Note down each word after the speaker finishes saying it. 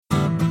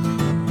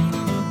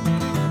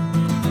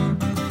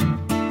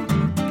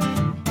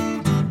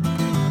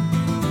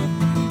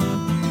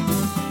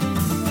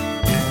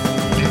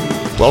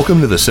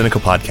Welcome to the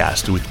Sinica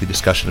Podcast, a weekly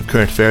discussion of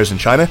current affairs in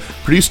China,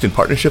 produced in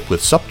partnership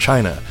with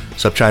SupChina.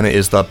 SupChina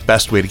is the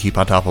best way to keep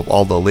on top of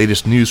all the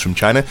latest news from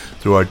China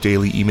through our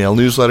daily email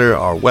newsletter,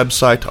 our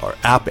website, our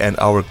app, and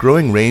our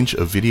growing range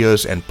of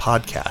videos and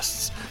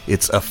podcasts.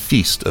 It's a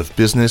feast of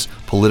business,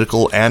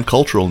 political, and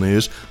cultural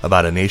news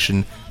about a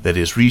nation that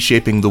is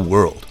reshaping the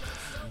world.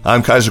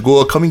 I'm Kaiser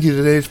Kuo, coming to you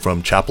today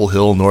from Chapel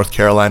Hill, North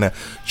Carolina.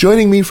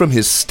 Joining me from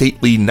his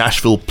stately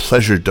Nashville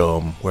Pleasure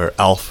Dome, where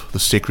Alf, the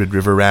sacred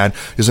river ran,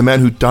 is a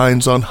man who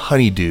dines on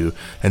honeydew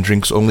and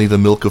drinks only the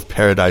milk of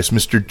paradise,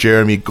 Mr.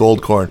 Jeremy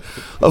Goldkorn,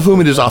 of whom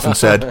it is often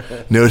said,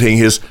 noting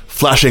his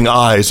flashing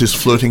eyes, his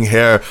floating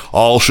hair,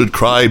 all should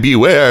cry,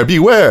 beware,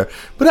 beware.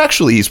 But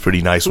actually, he's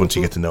pretty nice once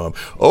you get to know him.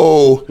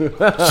 Oh,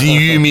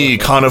 Ziyumi,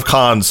 Khan of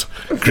Khans,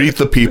 greet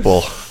the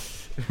people.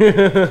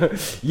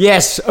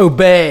 Yes,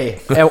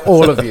 obey,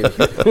 all of you.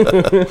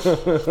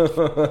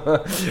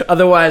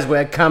 Otherwise,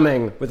 we're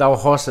coming with our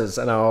horses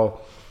and our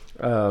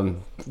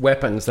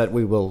weapons that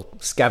we will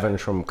scavenge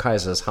from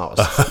Kaiser's house.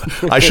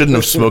 I shouldn't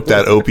have smoked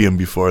that opium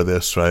before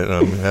this, right?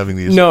 I'm having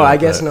these. No, I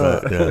guess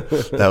not. Yeah,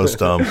 that was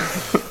dumb.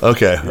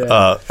 Okay.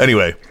 Yeah.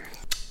 Anyway.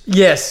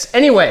 Yes.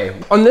 Anyway,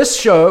 on this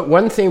show,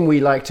 one theme we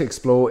like to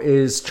explore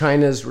is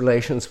China's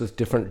relations with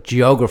different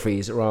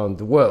geographies around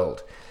the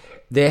world.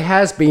 There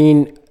has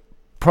been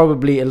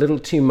probably a little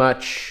too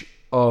much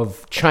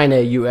of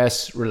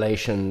China-US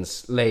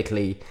relations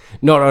lately,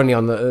 not only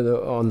on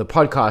the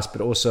podcast, but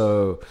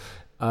also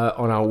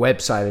on our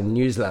website and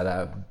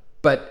newsletter.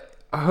 But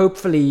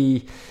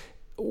hopefully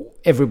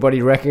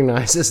everybody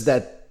recognizes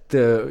that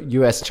the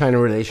US-China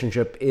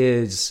relationship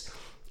is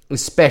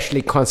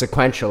especially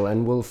consequential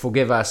and will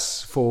forgive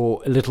us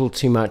for a little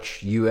too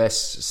much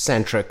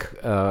US-centric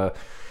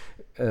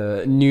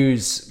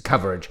news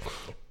coverage.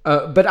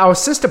 But our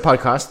sister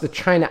podcast, the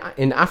China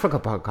in Africa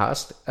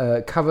podcast,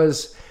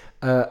 covers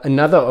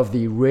another of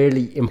the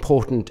really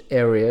important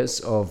areas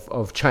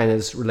of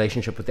China's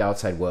relationship with the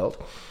outside world.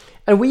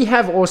 And we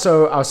have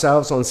also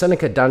ourselves on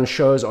Sinica done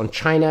shows on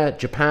China,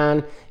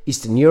 Japan,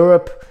 Eastern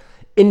Europe,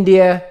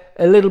 India,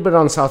 a little bit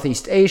on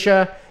Southeast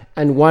Asia,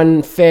 and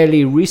one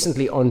fairly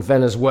recently on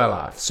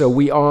Venezuela. So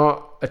we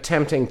are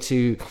attempting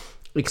to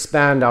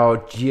expand our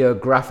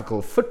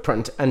geographical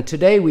footprint, and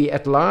today we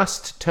at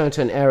last turn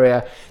to an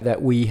area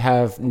that we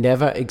have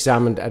never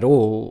examined at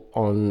all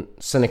on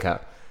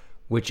Sinica,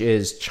 which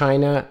is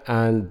China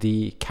and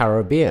the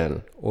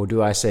Caribbean, or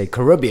do I say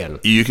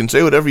Caribbean? You can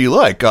say whatever you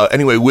like.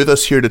 Anyway, with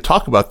us here to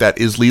talk about that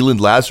is Leland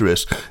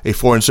Lazarus, a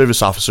Foreign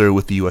Service officer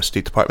with the U.S.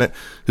 State Department,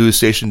 who is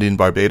stationed in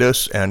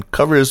Barbados and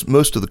covers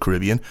most of the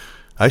Caribbean.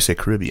 I say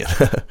Caribbean.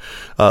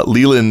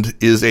 Leland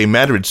is a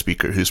Mandarin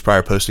speaker whose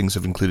prior postings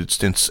have included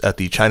stints at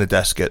the China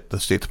desk at the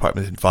State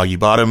Department in Foggy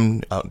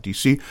Bottom, out in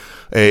D.C.,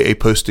 a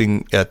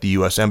posting at the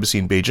U.S. Embassy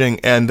in Beijing,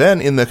 and then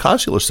in the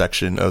consular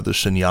section of the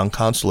Shenyang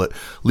Consulate.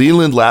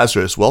 Leland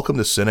Lazarus, welcome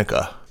to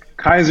Sinica.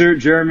 Kaiser,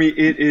 Jeremy,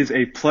 it is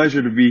a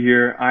pleasure to be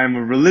here. I am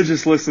a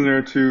religious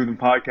listener to the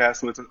podcast,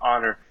 so it's an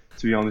honor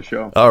to be on the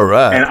show. All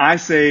right. And I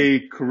say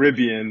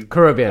Caribbean.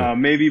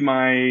 Maybe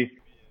my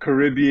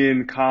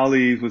Caribbean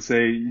colleagues would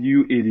say,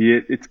 you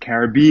idiot, it's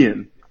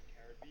Caribbean.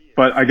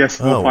 But I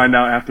guess we'll find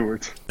out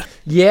afterwards.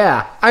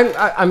 Yeah.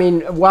 I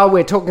mean, while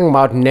we're talking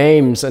about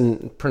names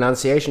and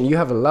pronunciation, you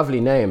have a lovely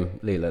name,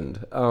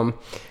 Leland.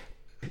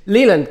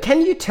 Leland,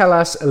 can you tell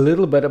us a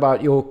little bit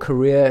about your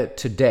career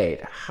to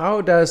date?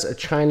 How does a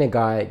China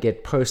guy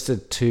get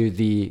posted to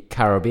the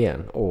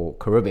Caribbean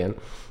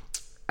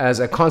as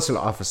a consular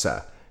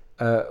officer?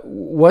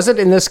 Was it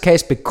in this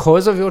case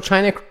because of your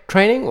China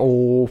training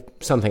or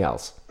something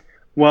else?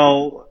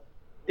 Well,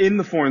 in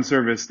the Foreign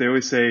Service, they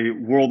always say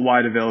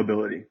worldwide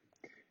availability.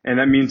 And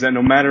that means that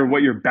no matter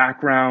what your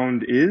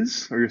background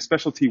is or your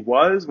specialty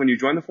was when you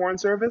joined the Foreign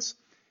Service,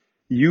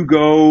 you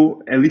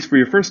go, at least for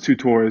your first two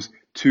tours,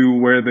 to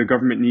where the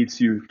government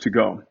needs you to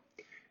go.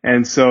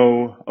 And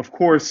so, of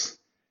course,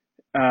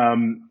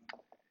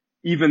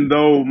 even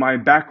though my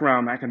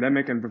background,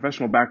 academic and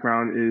professional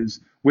background is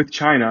with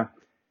China,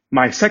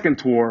 my second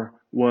tour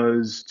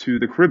was to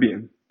the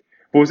Caribbean.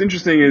 But what's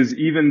interesting is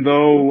even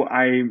though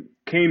I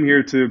came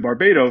here to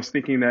Barbados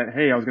thinking that,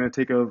 hey, I was going to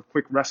take a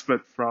quick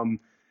respite from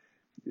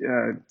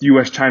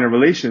U.S.-China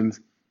relations,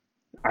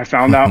 I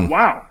found out,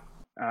 wow,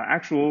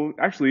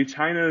 actually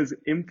China's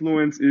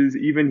influence is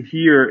even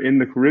here in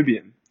the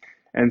Caribbean.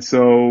 And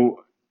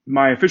so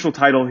my official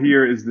title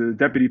here is the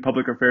Deputy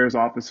Public Affairs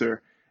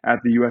Officer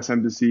at the U.S.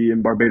 Embassy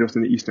in Barbados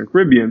in the Eastern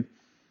Caribbean.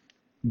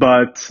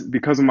 But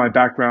because of my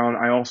background,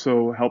 I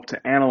also help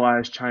to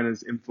analyze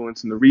China's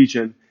influence in the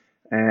region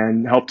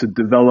and help to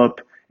develop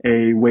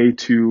a way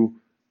to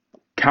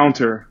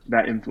counter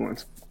that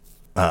influence.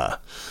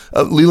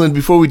 Leland,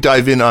 before we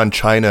dive in on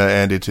China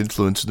and its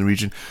influence in the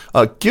region,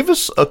 give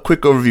us a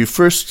quick overview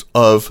first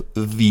of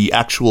the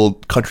actual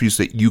countries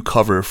that you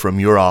cover from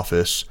your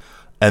office,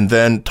 and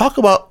then talk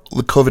about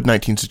the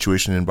COVID-19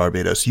 situation in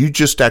Barbados. You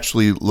just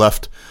actually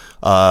left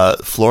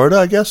Florida,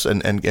 I guess,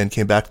 and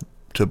came back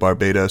to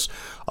Barbados.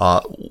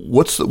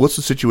 What's the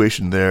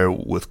situation there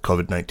with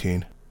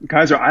COVID-19?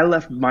 Kaiser, I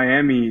left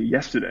Miami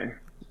yesterday.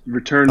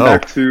 returned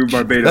back to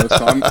Barbados.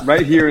 So I'm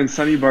right here in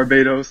sunny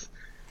Barbados.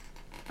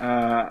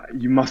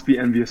 You must be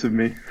envious of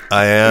me.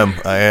 I am.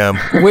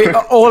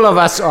 All of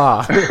us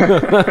are.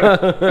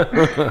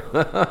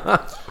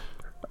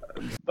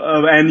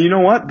 And you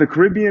know what? The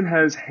Caribbean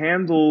has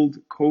handled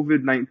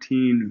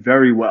COVID-19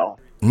 very well.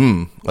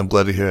 I'm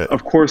glad to hear it.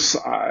 Of course,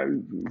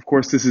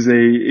 this is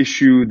a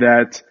issue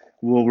that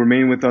will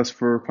remain with us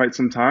for quite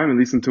some time, at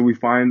least until we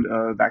find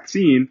a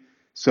vaccine.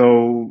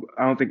 So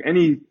I don't think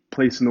any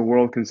place in the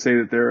world can say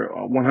that they're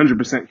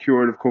 100%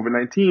 cured of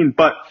COVID-19,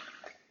 but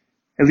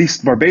at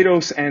least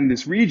Barbados and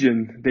this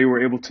region, they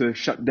were able to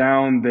shut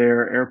down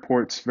their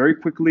airports very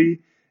quickly.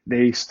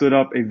 They stood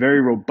up a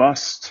very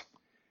robust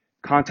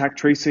contact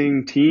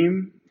tracing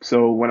team.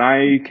 So when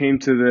I came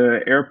to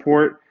the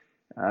airport,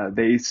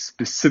 they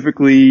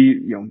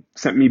specifically,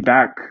 sent me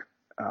back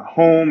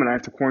home, and I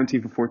have to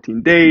quarantine for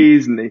 14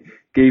 days. And they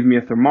gave me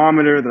a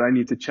thermometer that I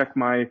need to check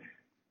my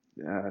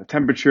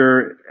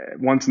temperature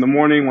once in the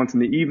morning, once in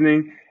the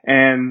evening.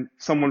 And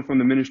someone from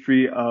the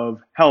Ministry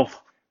of Health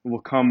will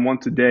come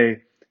once a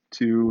day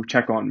to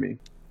check on me.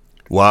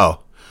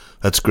 Wow,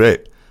 that's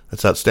great.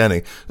 That's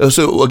outstanding.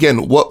 So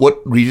again,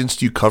 what regions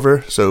do you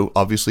cover? So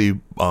obviously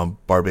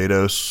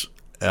Barbados,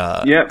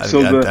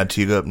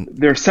 Antigua.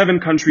 There are 7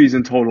 countries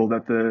in total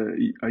that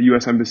the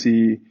U.S.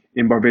 Embassy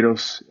in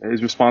Barbados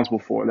is responsible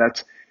for.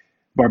 That's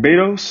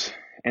Barbados,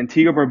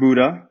 Antigua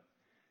Barbuda,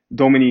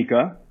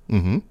 Dominica,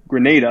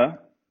 Grenada,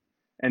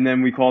 and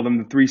then we call them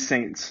the 3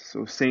 saints.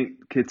 So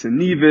St. Kitts and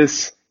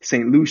Nevis,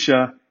 St.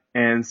 Lucia,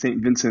 and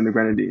St. Vincent and the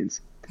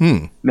Grenadines.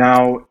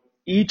 Now,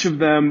 each of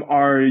them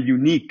are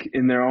unique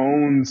in their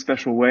own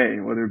special way,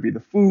 whether it be the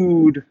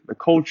food, the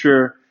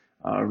culture,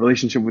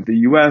 relationship with the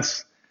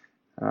U.S.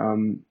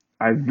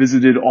 I've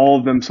visited all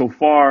of them so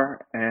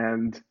far,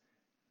 and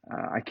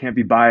I can't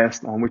be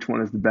biased on which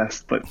one is the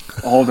best, but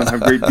all of them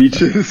have great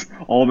beaches.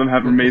 All of them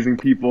have amazing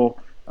people.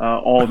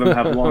 All of them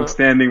have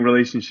long-standing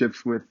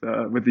relationships with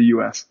the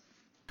U.S.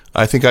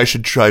 I think I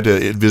should try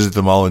to visit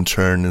them all in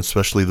turn,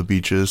 especially the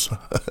beaches.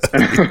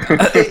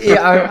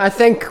 I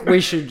think we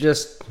should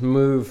just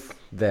move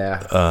there.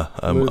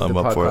 I'm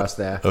up for it.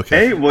 There.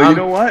 Okay. Hey, well,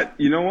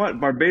 you know what?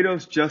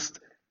 Barbados just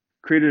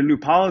created a new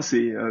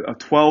policy, a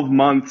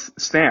 12-month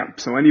stamp.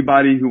 So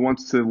anybody who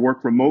wants to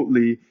work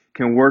remotely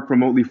can work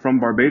remotely from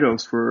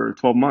Barbados for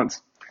 12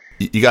 months.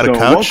 You got a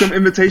couch? Welcome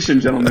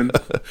invitation, gentlemen.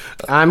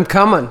 I'm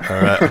coming.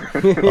 All right.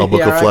 I'll book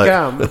a flight. I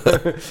come.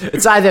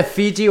 It's either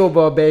Fiji or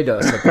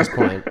Barbados at this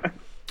point.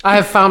 I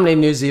have family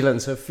in New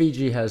Zealand, so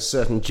Fiji has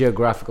certain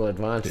geographical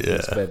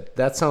advantages, but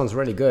that sounds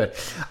really good.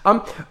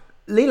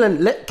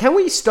 Leland, can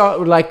we start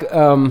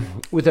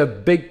with a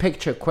big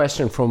picture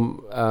question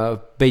from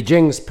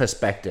Beijing's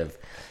perspective?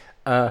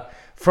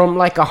 From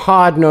a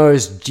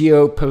hard-nosed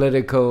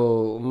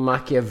geopolitical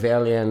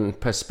Machiavellian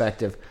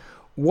perspective,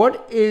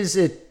 what is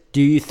it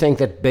do you think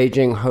that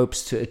Beijing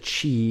hopes to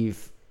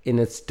achieve in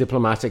its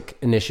diplomatic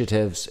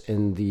initiatives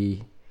in the,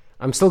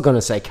 I'm still going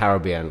to say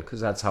Caribbean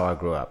because that's how I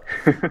grew up.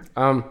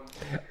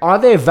 Are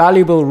there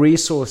valuable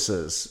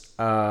resources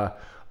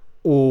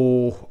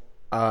or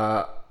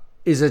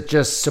is it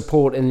just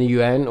support in the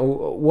UN?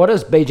 Or what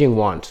does Beijing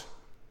want?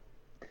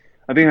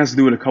 I think it has to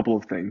do with a couple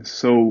of things.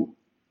 So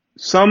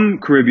some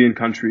Caribbean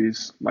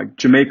countries, like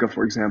Jamaica,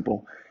 for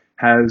example,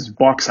 has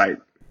bauxite.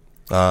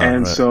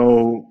 Right.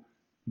 So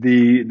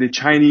the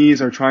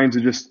Chinese are trying to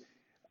just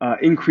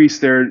increase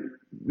their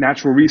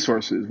natural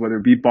resources, whether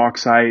it be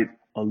bauxite,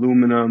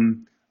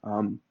 aluminum,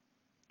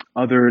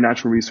 other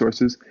natural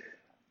resources.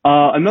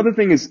 Another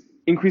thing is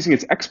increasing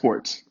its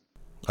exports,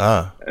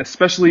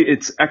 especially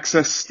its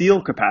excess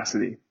steel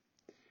capacity,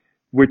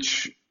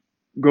 which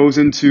goes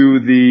into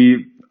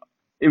the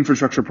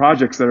infrastructure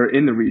projects that are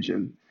in the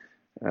region.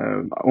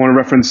 I want to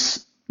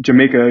reference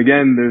Jamaica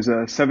again. There's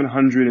a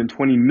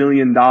 $720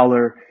 million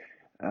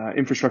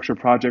infrastructure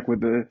project with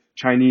the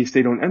Chinese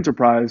state-owned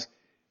enterprise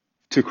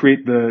to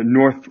create the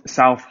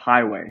North-South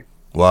Highway.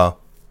 Wow.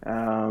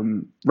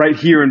 Right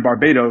here in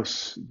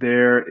Barbados,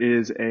 there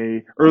is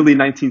a early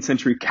 19th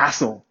century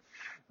castle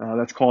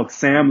that's called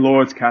Sam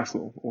Lord's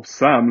Castle,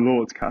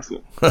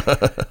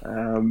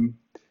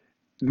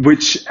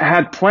 which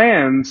had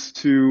plans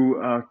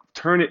to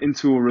turn it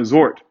into a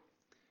resort.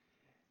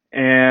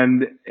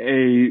 And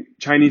a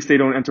Chinese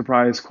state-owned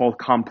enterprise called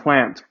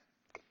Complant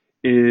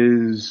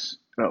is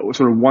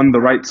sort of won the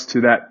rights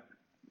to that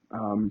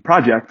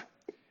project.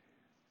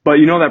 But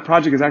that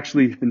project has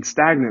actually been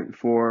stagnant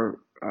for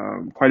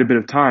quite a bit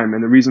of time.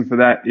 And the reason for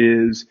that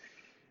is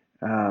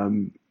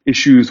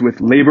issues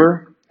with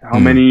labor, how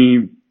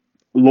many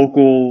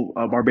local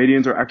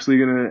Barbadians are actually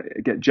going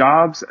to get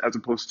jobs as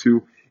opposed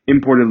to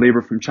imported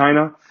labor from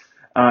China,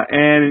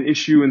 and an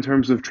issue in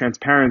terms of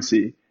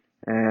transparency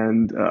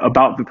and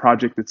about the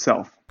project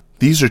itself.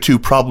 These are two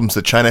problems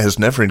that China has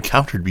never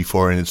encountered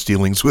before in its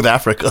dealings with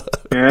Africa.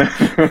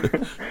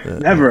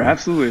 Never,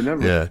 absolutely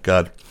never. Yeah,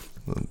 God.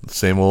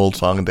 Same old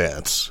song and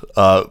dance.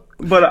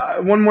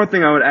 But one more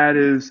thing I would add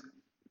is,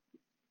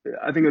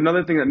 I think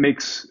another thing that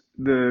makes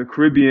the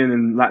Caribbean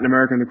and Latin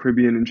America and the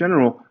Caribbean in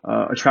general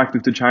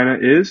attractive to China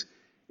is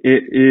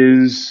It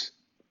is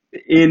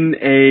in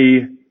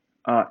a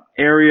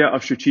area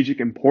of strategic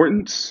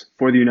importance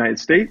for the United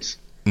States.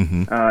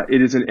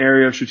 It is an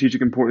area of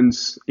strategic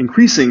importance,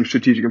 increasing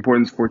strategic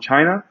importance for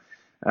China,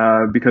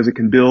 because it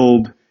can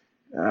build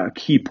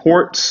key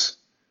ports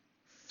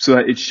so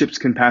that its ships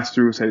can pass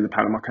through, say, the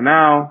Panama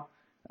Canal,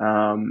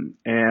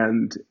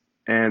 and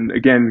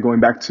again, going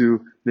back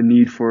to the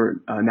need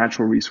for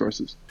natural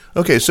resources.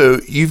 Okay, so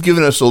you've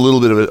given us a little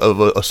bit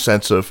of a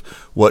sense of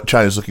what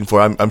China's looking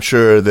for. I'm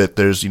sure that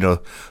there's,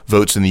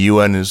 votes in the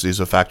UN is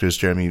a factor, as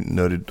Jeremy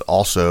noted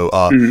also,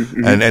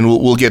 and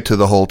we'll get to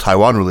the whole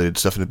Taiwan-related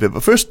stuff in a bit.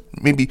 But first,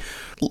 maybe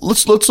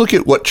let's look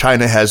at what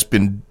China has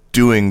been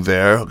doing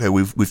there. Okay,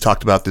 we've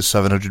talked about this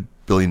 $700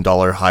 million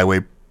highway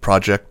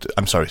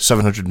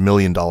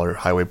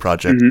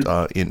project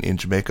in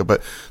Jamaica,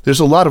 but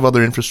there's a lot of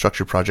other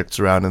infrastructure projects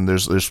around, and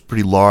there's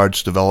pretty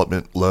large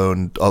development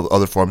loan,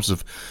 other forms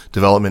of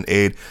development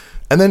aid,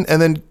 and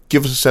then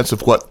give us a sense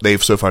of what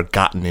they've so far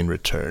gotten in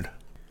return.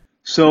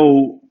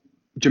 So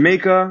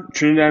Jamaica,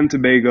 Trinidad and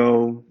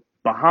Tobago,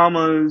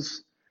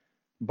 Bahamas,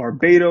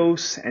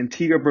 Barbados,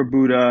 Antigua,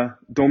 Barbuda,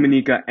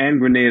 Dominica, and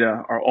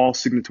Grenada are all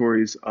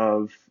signatories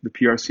of the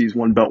PRC's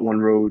One Belt, One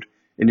Road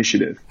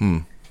initiative.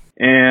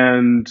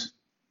 And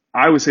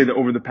I would say that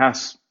over the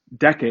past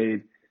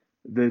decade,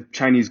 the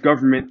Chinese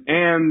government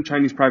and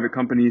Chinese private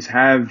companies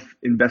have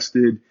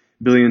invested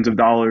billions of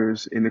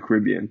dollars in the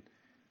Caribbean.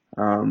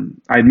 I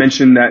had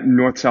mentioned that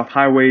North-South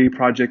Highway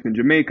project in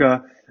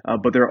Jamaica,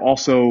 but there are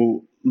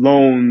also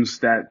loans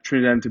that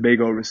Trinidad and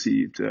Tobago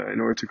received in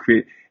order to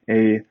create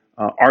a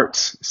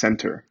arts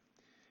center.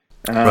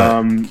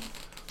 Right.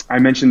 I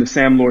mentioned the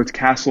Sam Lord's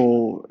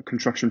Castle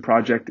construction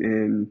project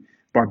in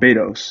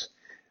Barbados.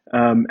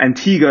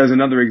 Antigua is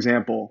another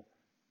example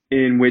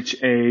in which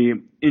a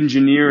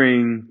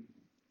engineering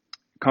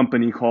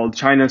company called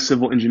China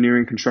Civil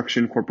Engineering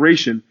Construction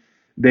Corporation,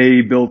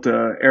 they built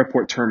an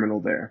airport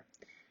terminal there.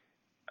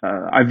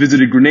 I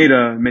visited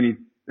Grenada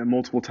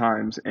multiple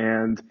times,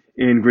 and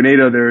in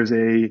Grenada there's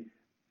a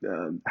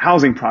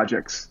housing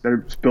projects that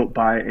are built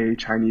by a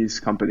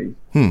Chinese company.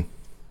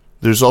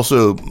 There's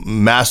also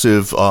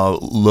massive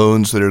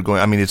loans that are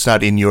going. I mean, it's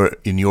not in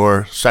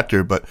your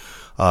sector, but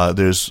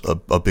there's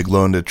a big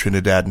loan to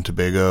Trinidad and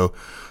Tobago.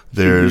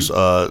 There's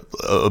a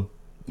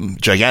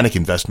gigantic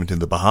investment in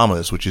the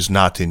Bahamas, which is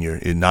not in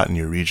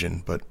your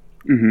region. But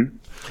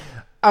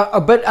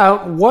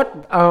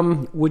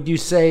what would you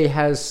say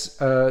has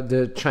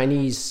the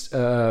Chinese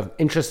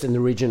interest in the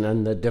region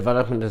and the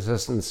development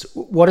assistance?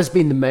 What has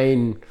been the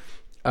main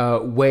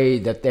way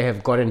that they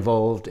have got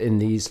involved in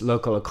these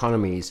local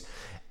economies?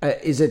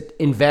 Is it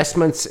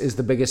investments is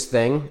the biggest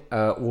thing,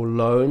 or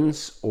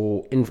loans,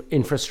 or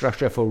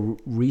infrastructure for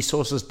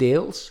resources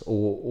deals,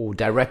 or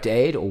direct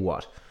aid, or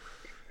what?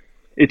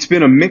 It's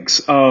been a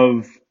mix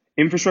of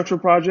infrastructure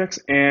projects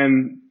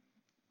and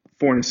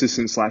foreign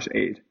assistance /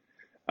 aid.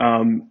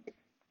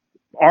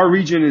 Our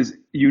region is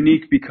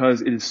unique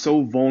because it is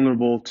so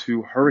vulnerable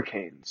to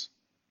hurricanes,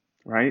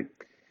 right?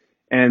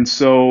 And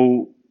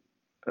so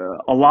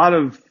a lot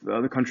of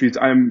the countries,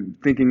 I'm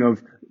thinking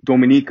of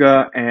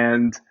Dominica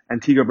and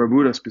Antigua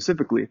Barbuda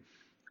specifically,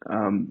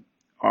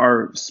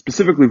 are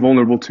specifically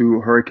vulnerable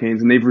to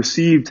hurricanes, and they've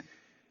received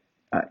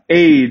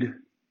aid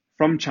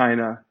from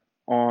China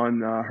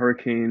on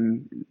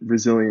hurricane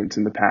resilience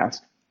in the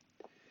past.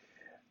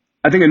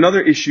 I think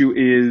another issue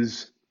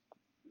is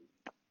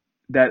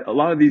that a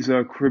lot of these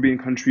Caribbean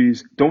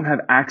countries don't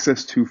have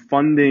access to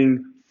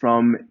funding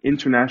from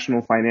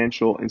international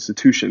financial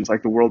institutions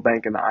like the World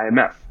Bank and the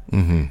IMF.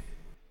 And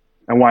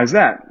why is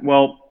that?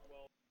 Well,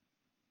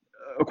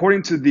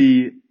 according to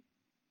the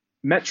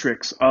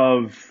metrics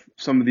of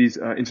some of these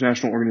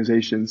international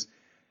organizations,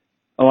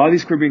 a lot of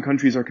these Caribbean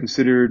countries are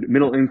considered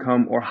middle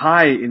income or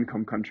high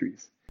income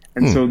countries.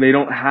 And so they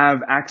don't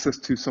have access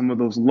to some of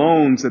those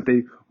loans that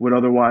they would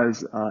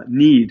otherwise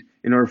need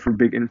in order for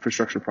big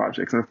infrastructure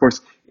projects. And of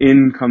course,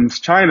 in comes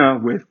China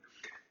with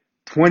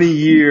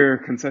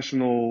 20-year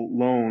concessional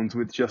loans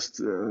with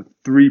just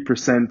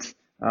 3%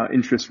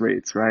 interest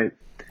rates, right?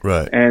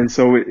 Right. And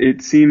so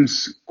it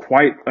seems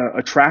quite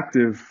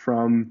attractive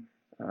from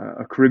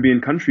a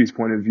Caribbean country's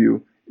point of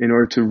view in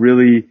order to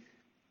really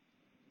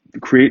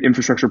create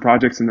infrastructure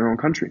projects in their own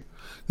country.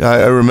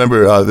 I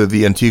remember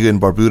the Antigua and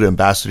Barbuda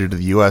ambassador to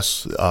the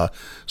U.S.,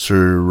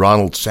 Sir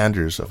Ronald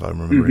Sanders, if I'm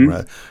remembering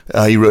right.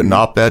 He wrote an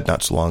op-ed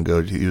not so long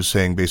ago. He was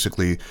saying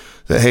basically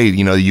that, hey,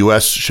 the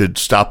U.S. should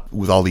stop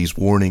with all these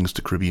warnings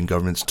to Caribbean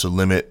governments to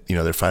limit,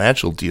 their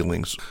financial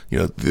dealings.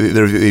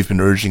 They've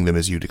been urging them,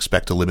 as you'd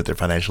expect, to limit their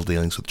financial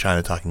dealings with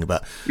China, talking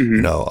about,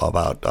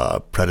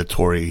 about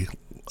predatory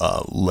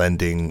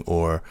lending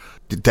or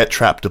debt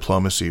trap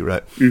diplomacy,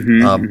 right?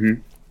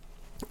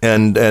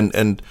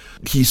 And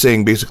he's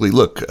saying basically,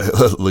 look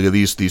at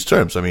these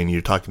terms. I mean,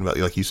 you're talking about,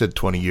 like you said,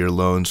 20-year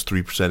loans,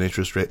 3%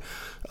 interest rate.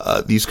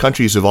 These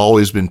countries have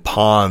always been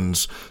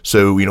pawns.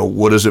 So,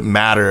 what does it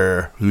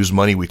matter whose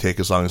money we take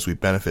as long as we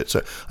benefit?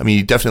 So, I mean,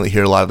 you definitely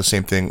hear a lot of the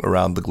same thing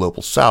around the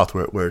global south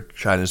where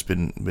China's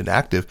been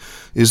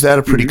active. Is that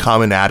a pretty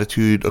common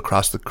attitude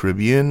across the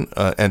Caribbean?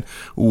 And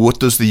what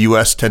does the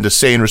U.S. tend to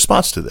say in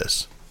response to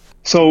this?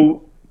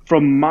 So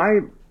from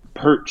my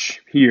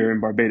perch here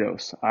in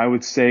Barbados, I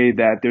would say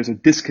that there's a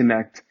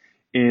disconnect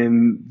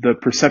in the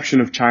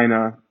perception of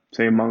China,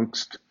 say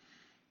amongst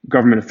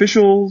government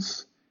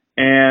officials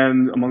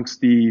and amongst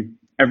the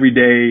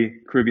everyday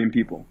Caribbean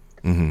people.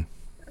 Mm-hmm.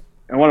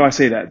 And why do I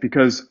say that?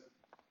 Because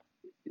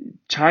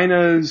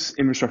China's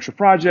infrastructure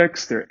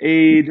projects, their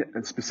aid,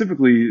 and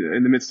specifically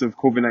in the midst of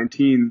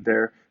COVID-19,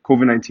 their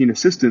COVID-19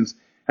 assistance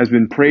has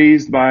been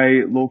praised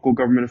by local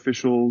government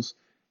officials.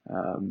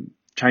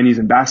 Chinese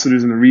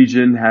ambassadors in the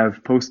region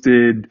have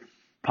posted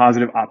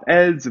positive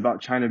op-eds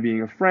about China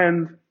being a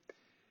friend.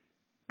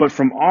 But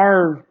from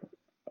our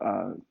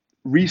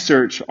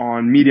research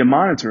on media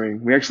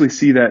monitoring, we actually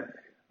see that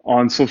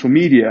on social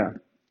media,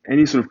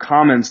 any sort of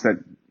comments that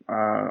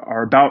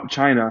are about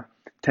China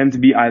tend to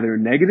be either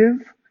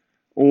negative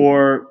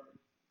or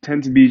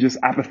tend to be just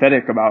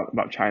apathetic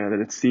about China, that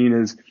it's seen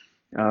as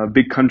a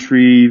big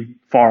country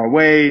far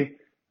away.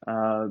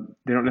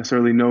 They don't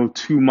necessarily know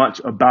too much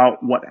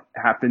about what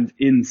happens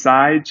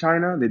inside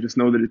China. They just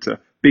know that it's a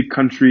big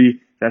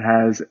country that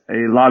has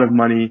a lot of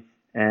money.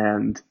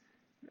 And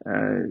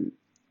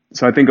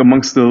so I think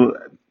amongst the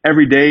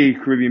everyday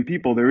Caribbean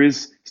people, there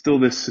is still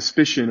this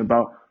suspicion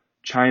about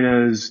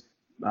China's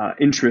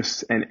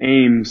interests and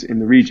aims in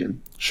the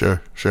region.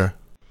 Sure.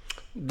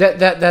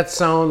 That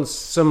sounds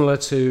similar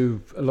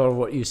to a lot of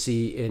what you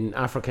see in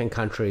African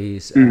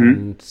countries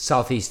and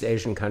Southeast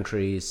Asian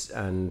countries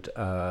and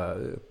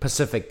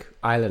Pacific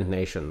Island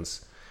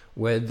nations,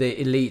 where the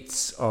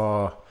elites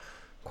are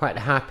quite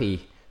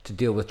happy to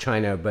deal with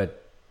China,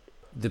 but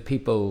the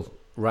people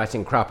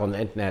writing crap on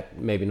the internet,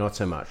 maybe not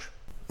so much.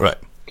 Right.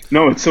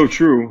 No, it's so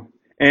true.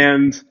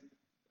 And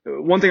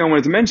one thing I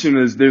wanted to mention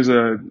is there's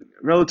a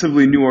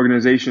relatively new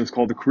organization. It's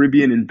called the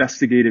Caribbean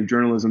Investigative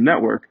Journalism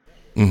Network.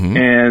 Mm-hmm.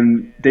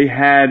 And they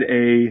had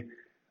a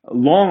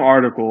long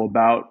article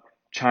about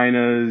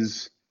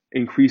China's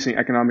increasing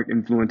economic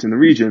influence in the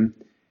region.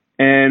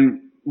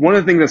 And one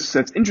of the things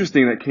that's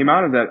interesting that came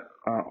out of that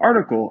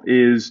article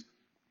is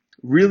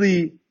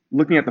really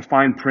looking at the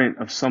fine print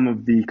of some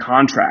of the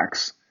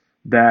contracts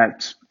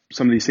that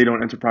some of these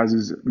state-owned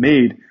enterprises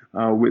made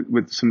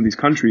with some of these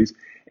countries.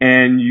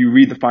 And you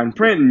read the fine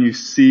print and you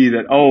see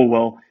that, oh,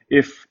 well,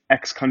 if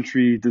X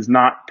country does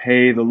not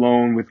pay the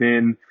loan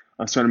within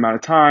a certain amount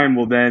of time,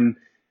 well, then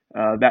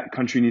that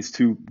country needs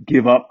to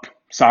give up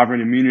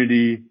sovereign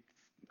immunity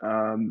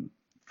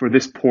for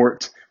this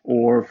port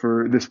or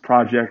for this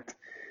project,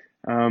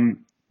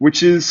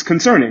 which is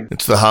concerning.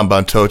 It's the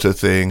Hambantota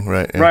thing,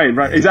 right? Yeah.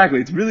 Right,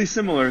 exactly. It's really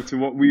similar to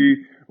what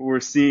we were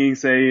seeing,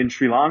 say, in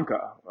Sri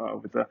Lanka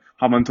with the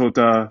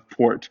Hambantota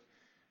port,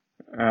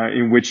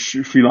 in which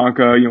Sri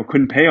Lanka,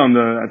 couldn't pay on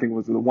I think it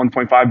was the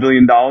 $1.5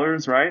 billion,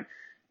 right?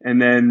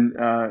 And then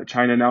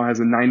China now has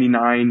a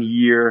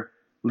 99-year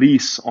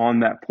lease on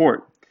that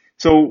port.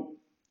 So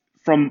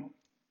from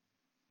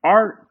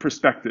our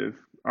perspective,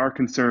 our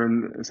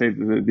concern, say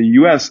the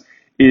U.S.,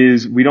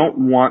 is we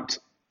don't want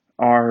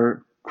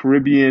our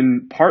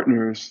Caribbean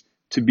partners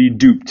to be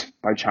duped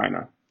by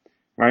China,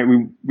 right?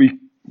 We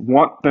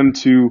want them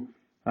to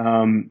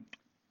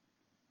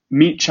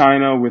meet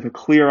China with a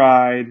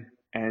clear-eyed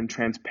and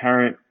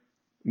transparent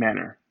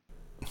manner.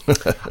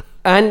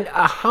 And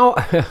how?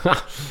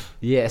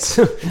 Yes.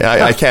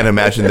 I can't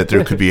imagine that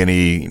there could be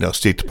any,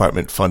 State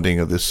Department funding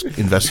of this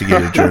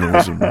investigative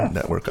journalism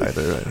network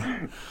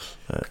either.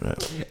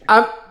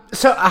 Right.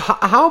 So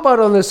how about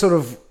on the sort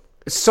of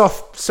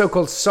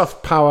so-called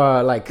soft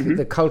power, like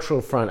the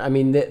cultural front? I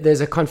mean,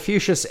 there's a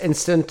Confucius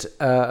instant,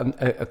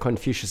 a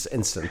Confucius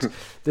instant.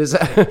 There's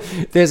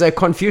a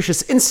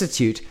Confucius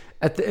Institute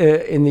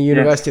in the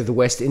University of the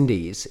West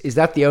Indies. Is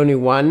that the only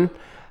one?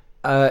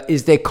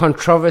 Is there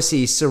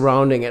controversy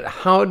surrounding it?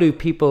 How do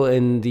people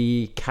in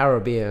the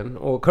Caribbean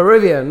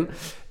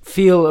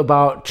feel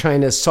about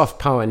China's soft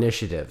power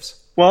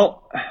initiatives?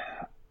 Well,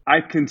 I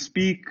can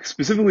speak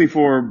specifically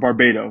for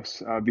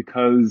Barbados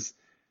because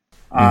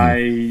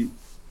I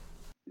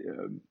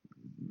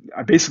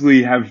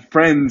basically have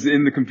friends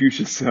in the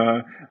Confucius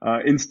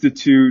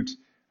Institute,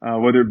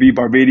 whether it be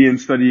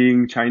Barbadians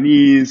studying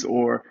Chinese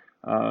or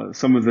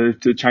some of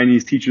the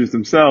Chinese teachers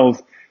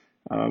themselves.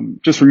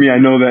 Just for me, I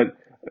know that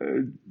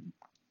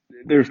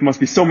there must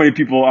be so many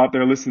people out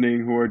there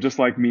listening who are just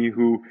like me,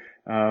 who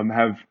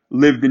have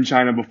lived in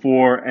China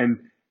before and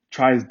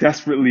tries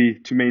desperately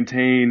to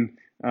maintain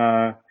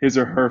his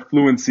or her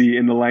fluency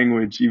in the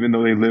language, even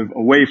though they live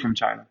away from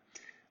China.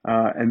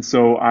 And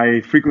so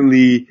I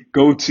frequently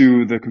go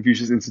to the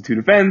Confucius Institute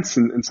events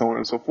and so on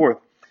and so forth.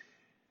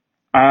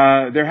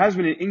 There has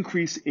been an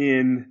increase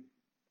in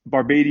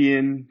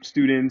Barbadian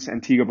students,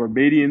 Antigua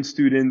Barbadian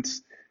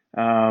students,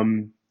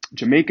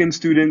 Jamaican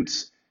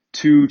students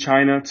to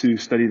China to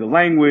study the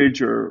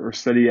language or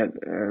study at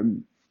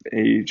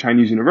a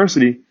Chinese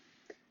university.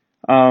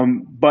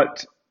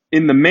 But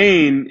in the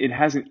main, it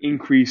hasn't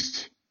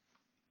increased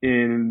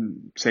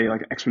in, say,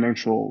 like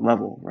exponential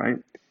level, right?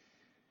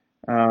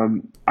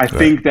 I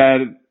think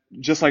that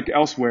just like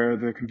elsewhere,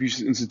 the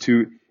Confucius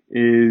Institute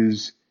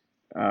is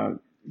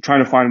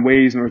trying to find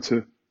ways in order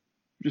to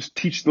just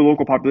teach the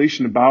local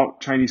population about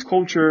Chinese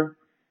culture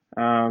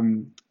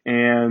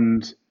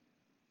and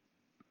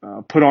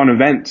put on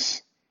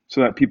events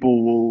so that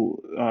people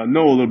will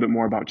know a little bit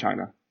more about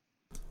China.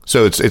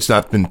 So it's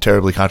not been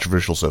terribly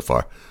controversial so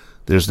far.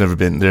 There hasn't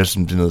been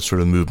a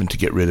sort of movement to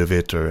get rid of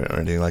it or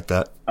anything like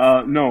that?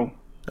 No.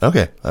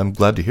 Okay, I'm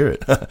glad to hear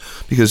it.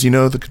 Because,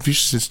 the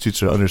Confucius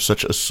Institutes are under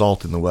such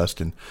assault in the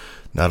West, and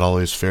not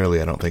always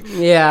fairly, I don't think.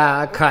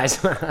 Yeah, guys.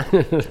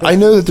 I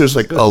know that there's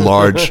like a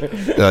large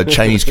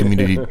Chinese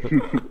community.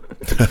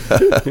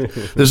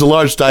 There's a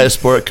large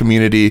diasporic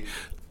community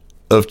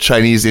of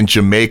Chinese in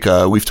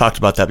Jamaica. We've talked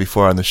about that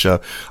before on the show.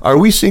 Are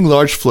we seeing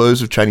large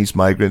flows of Chinese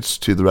migrants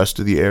to the rest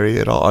of the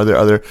area at all? Are there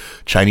other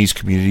Chinese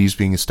communities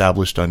being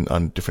established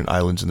on different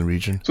islands in the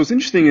region? So what's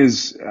interesting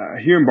is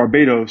here in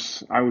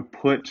Barbados, I would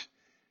put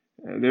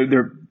there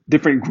are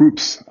different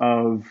groups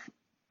of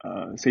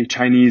say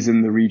Chinese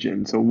in the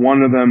region. So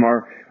one of them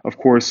are, of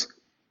course,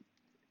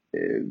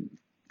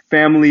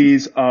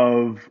 families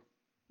of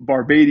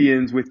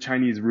Barbadians with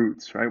Chinese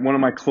roots, right? One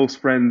of my close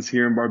friends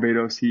here in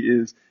Barbados, he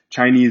is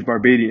Chinese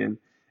Barbadian,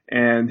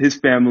 and his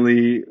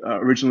family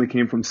originally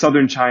came from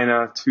southern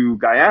China to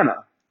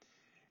Guyana,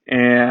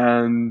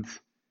 and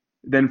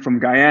then from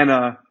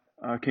Guyana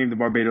came to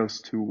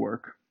Barbados to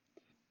work.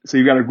 So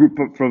you've got a group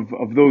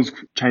of those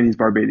Chinese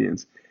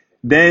Barbadians.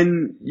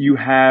 Then you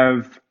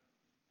have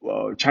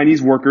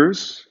Chinese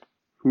workers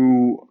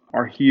who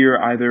are here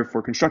either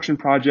for construction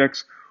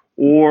projects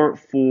or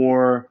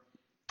for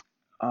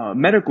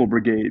medical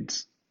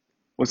brigades.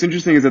 What's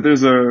interesting is that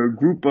there's a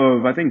group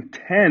of, I think,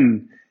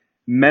 10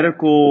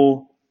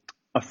 medical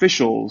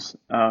officials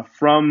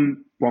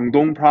from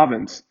Guangdong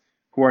province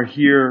who are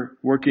here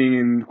working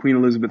in Queen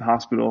Elizabeth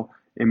Hospital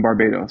in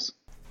Barbados.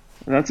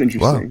 And that's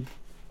interesting.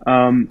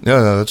 Wow.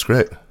 No, that's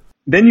great.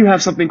 Then you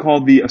have something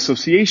called the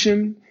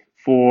Association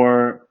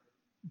for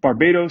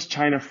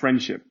Barbados-China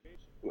Friendship.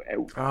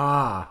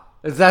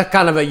 Is that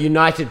kind of a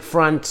united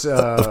front?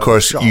 Of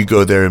course, you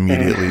go there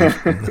immediately.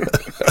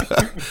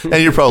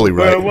 And you're probably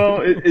right.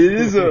 Well, it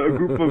is a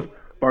group of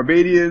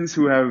Barbadians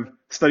who have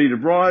studied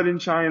abroad in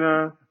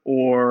China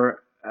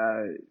or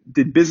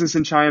did business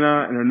in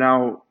China and are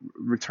now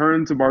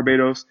returned to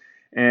Barbados.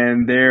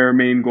 And their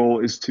main goal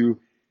is to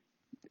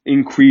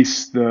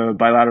increase the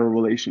bilateral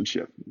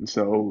relationship. And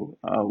so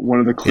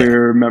one of the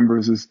clear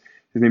members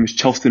his name is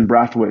Chelston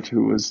Brathwaite,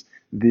 who was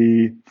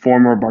the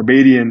former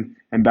Barbadian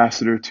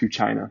ambassador to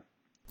China.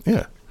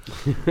 Yeah.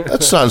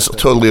 That sounds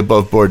totally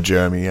above board,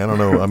 Jeremy. I don't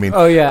know. I mean,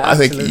 I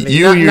think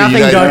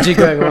nothing dodgy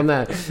going on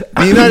there.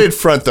 The United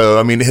Front, though,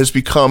 I mean, has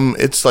become,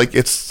 it's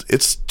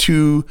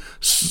to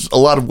a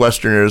lot of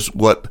Westerners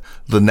what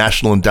the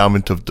National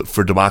Endowment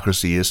for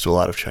Democracy is to a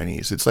lot of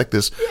Chinese. It's like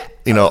this,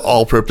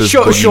 all-purpose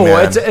Sure,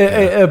 boogeyman. it's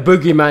a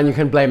boogeyman you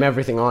can blame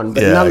everything on.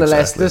 But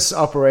nonetheless, this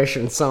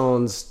operation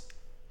sounds...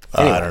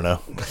 Anyway. I don't know.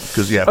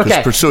 Because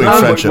pursuing what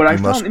friendship, I you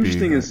must found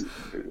interesting be... is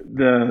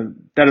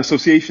that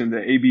association,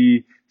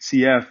 the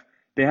ABCF,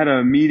 they had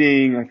a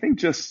meeting, I think,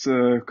 just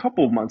a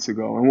couple of months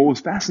ago. And what was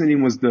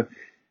fascinating was the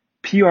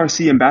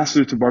PRC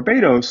ambassador to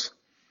Barbados.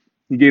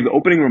 He gave the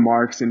opening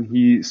remarks, and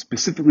he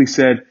specifically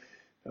said,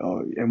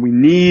 and we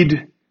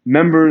need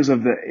members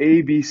of the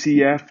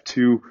ABCF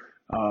to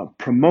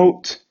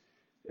promote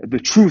the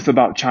truth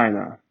about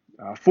China.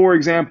 For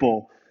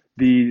example,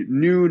 the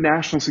new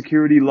national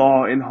security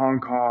law in Hong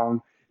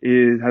Kong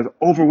has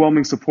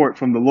overwhelming support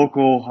from the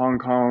local Hong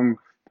Kong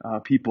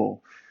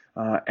people.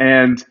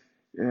 And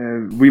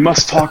we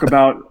must talk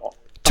about...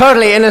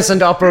 Totally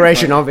innocent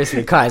operation,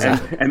 obviously, Kaiser.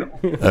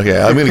 Okay,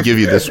 I'm going to give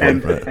you this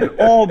one. And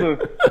all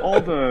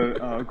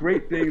the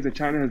great things that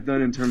China has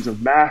done in terms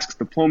of masks,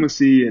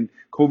 diplomacy, and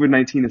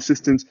COVID-19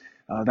 assistance,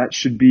 that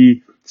should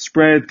be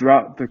spread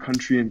throughout the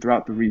country and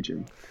throughout the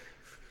region.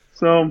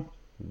 So...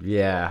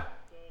 Yeah.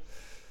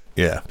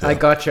 I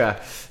gotcha.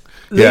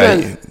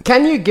 Leland,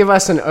 can you give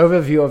us an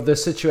overview of the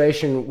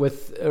situation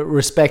with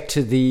respect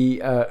to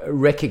the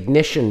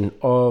recognition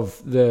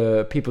of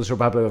the People's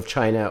Republic of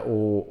China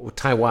or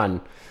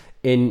Taiwan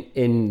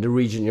in the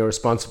region you're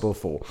responsible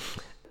for?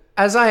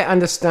 As I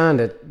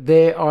understand it,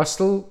 there are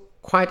still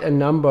quite a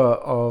number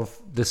of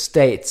the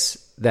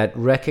states that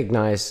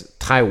recognize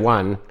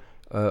Taiwan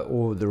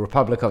or the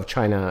Republic of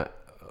China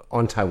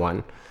on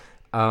Taiwan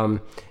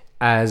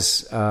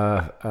as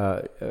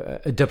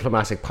a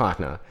diplomatic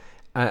partner.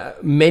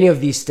 Many of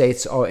these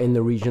states are in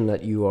the region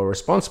that you are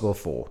responsible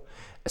for.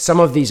 Some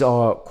of these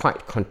are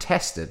quite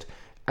contested,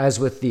 as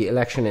with the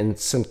election in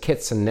St.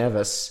 Kitts and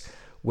Nevis,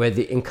 where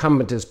the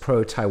incumbent is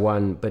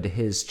pro-Taiwan, but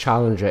his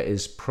challenger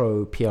is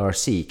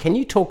pro-PRC. Can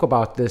you talk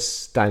about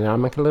this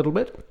dynamic a little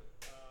bit?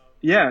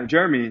 Yeah,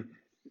 Jeremy,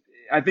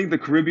 I think the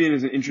Caribbean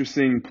is an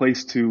interesting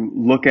place to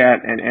look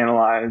at and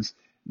analyze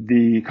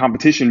the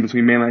competition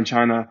between mainland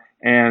China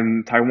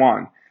and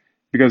Taiwan.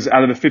 Because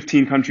out of the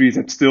 15 countries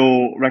that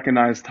still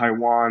recognize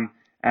Taiwan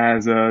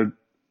as an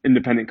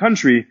independent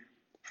country,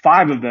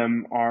 5 of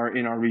them are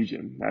in our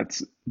region.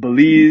 That's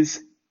Belize,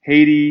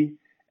 Haiti,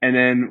 and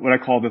then what I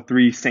call the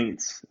 3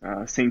 saints,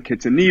 St.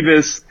 Kitts and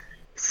Nevis,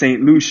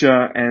 St.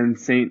 Lucia, and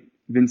St.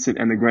 Vincent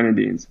and the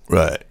Grenadines.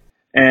 Right.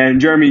 And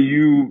Jeremy,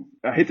 you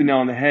hit the nail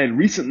on the head.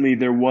 Recently,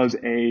 there was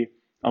a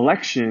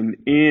election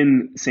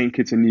in St.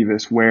 Kitts and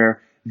Nevis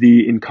where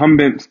the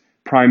incumbent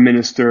Prime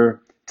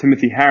Minister,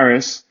 Timothy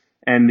Harris,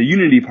 and the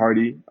Unity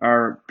Party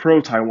are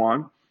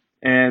pro-Taiwan.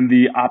 And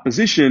the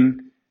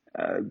opposition,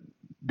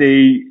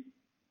 they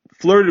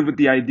flirted with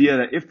the idea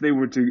that if they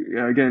were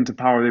to get into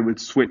power, they would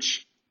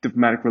switch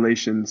diplomatic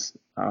relations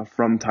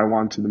from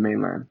Taiwan to the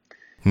mainland.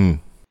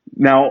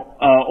 Now,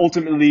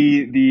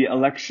 ultimately, the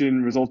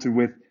election resulted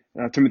with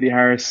Timothy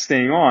Harris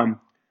staying on,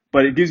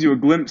 but it gives you a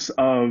glimpse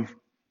of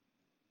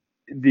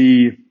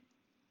the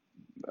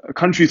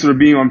country sort of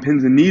being on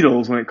pins and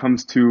needles when it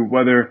comes to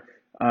whether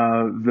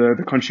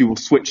the country will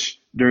switch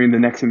during the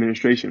next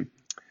administration.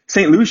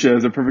 St. Lucia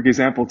is a perfect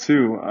example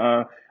too.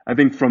 I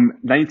think from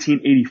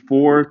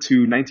 1984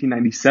 to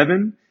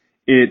 1997,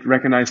 it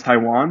recognized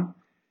Taiwan.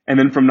 And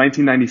then from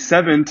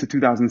 1997 to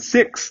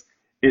 2006,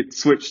 it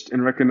switched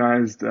and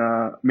recognized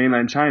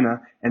mainland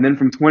China. And then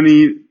from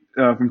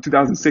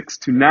 2006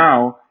 to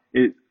now,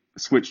 it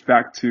switched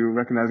back to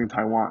recognizing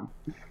Taiwan.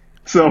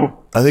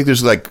 So I think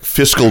there's like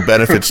fiscal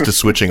benefits to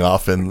switching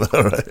off, and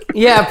right?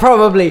 Yeah,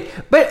 probably.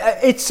 But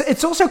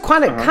it's also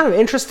kind of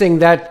interesting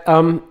that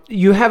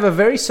you have a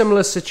very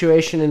similar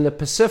situation in the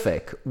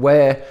Pacific,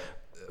 where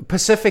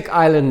Pacific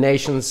Island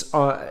nations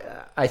are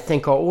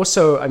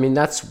also. I mean,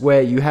 that's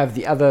where you have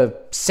the other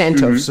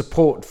center of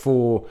support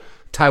for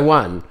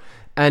Taiwan,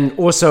 and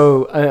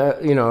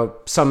also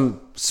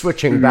some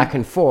switching back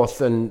and forth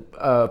and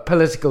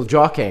political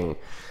jockeying.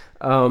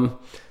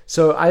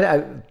 So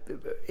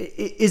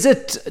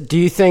do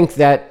you think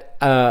that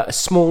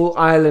small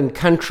island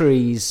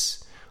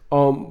countries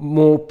are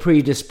more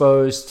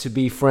predisposed to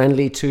be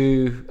friendly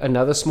to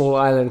another small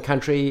island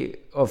country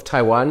of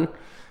Taiwan?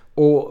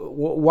 Or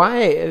why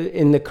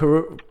in the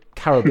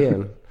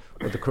Caribbean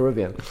or the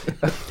Caribbean?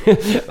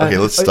 Okay,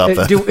 let's stop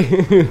that.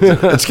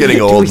 It's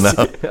getting old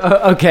now.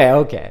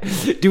 Okay.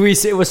 Do we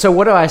say, so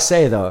what do I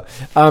say though?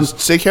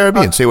 Say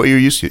Caribbean. Say what you're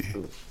used to.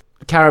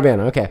 Caribbean,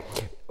 okay.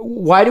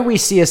 Why do we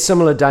see a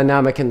similar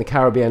dynamic in the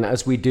Caribbean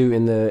as we do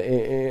in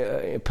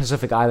the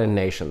Pacific Island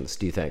nations,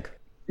 do you think?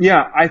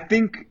 Yeah, I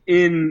think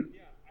in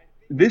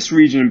this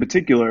region in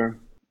particular,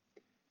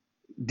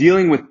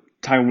 dealing with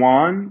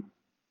Taiwan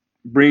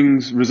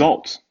brings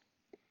results.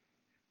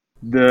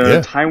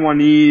 The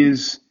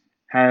Taiwanese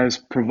has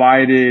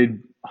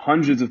provided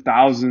hundreds of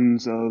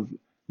thousands of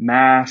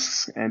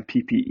masks and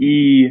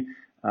PPE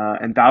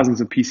and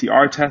thousands of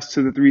PCR tests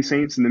to the 3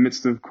 saints in the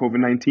midst of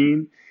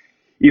COVID-19.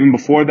 Even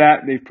before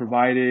that, they've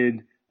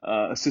provided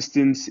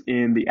assistance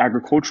in the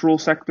agricultural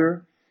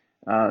sector.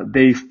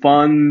 They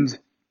fund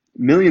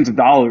millions of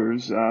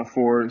dollars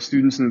for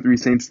students in the 3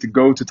 saints to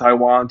go to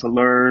Taiwan to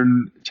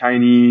learn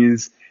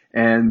Chinese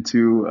and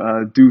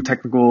to do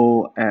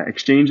technical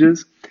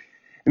exchanges.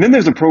 And then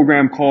there's a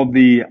program called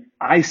the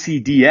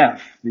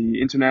ICDF,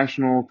 the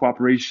International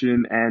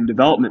Cooperation and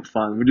Development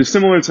Fund, which is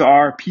similar to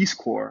our Peace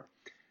Corps,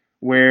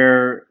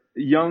 where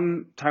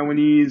young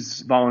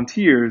Taiwanese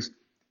volunteers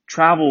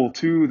travel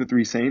to the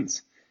 3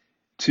 saints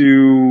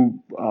to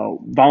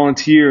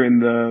volunteer in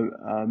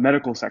the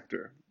medical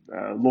sector,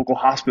 local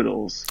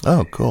hospitals.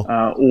 Oh, cool.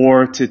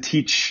 Or to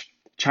teach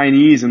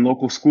Chinese in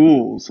local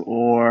schools,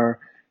 or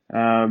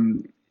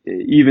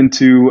even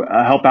to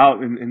help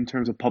out in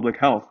terms of public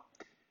health.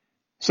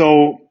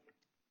 So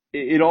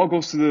it all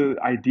goes to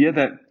the idea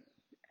that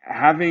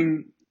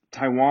having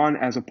Taiwan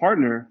as a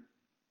partner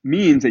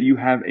means that you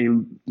have a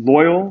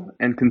loyal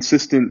and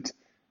consistent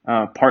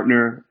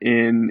partner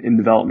in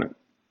development.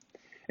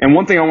 And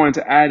one thing I wanted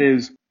to add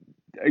is,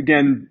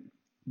 again,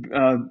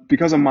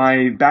 because of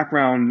my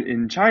background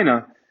in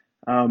China,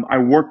 I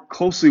work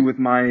closely with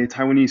my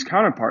Taiwanese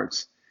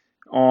counterparts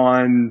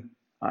on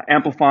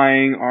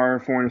amplifying our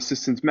foreign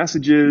assistance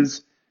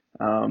messages,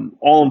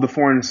 all of the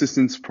foreign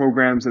assistance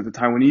programs that the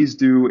Taiwanese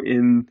do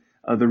in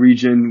the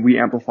region, we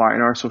amplify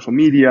in our social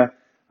media,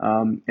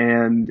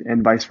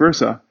 and vice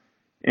versa.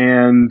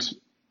 And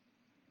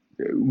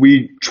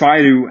we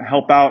try to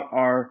help out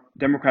our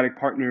democratic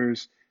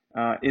partners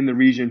in the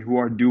region who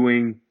are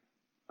doing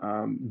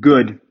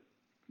good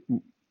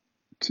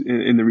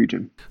in the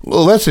region.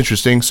 Well, that's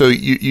interesting. So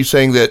you're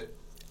saying that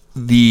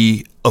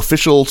the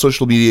official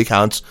social media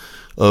accounts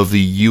of the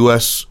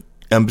U.S.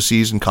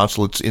 embassies and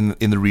consulates in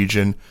the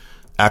region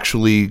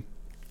actually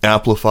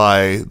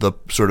amplify the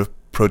sort of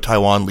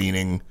pro-Taiwan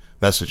leaning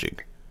messaging?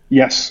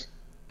 Yes.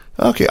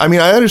 Okay. I mean,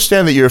 I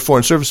understand that you're a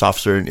foreign service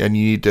officer and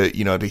you need to,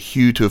 to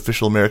hew to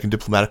official American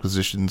diplomatic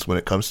positions when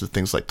it comes to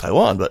things like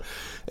Taiwan, but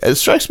it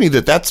strikes me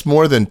that that's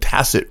more than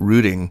tacit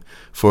rooting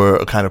for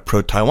a kind of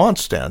pro-Taiwan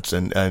stance.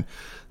 And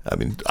I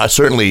mean,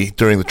 certainly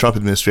during the Trump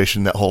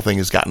administration, that whole thing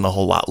has gotten a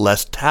whole lot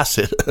less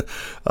tacit.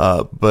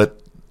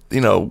 But,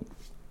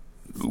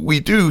 we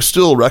do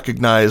still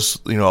recognize,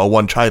 a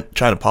one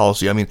China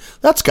policy. I mean,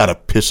 that's got to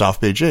piss off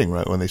Beijing,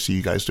 right, when they see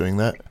you guys doing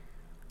that?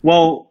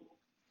 Well,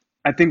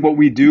 I think what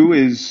we do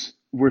is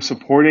we're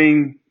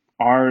supporting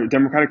our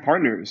democratic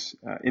partners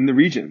in the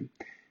region.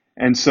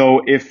 And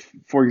so if,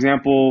 for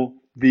example,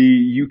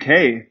 the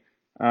UK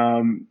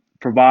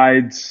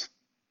provides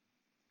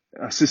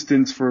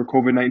assistance for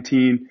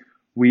COVID-19,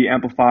 we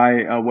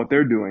amplify what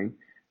they're doing.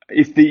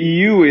 If the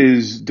EU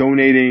is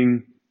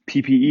donating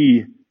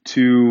PPE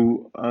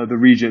to the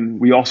region,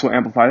 we also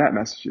amplify that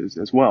messages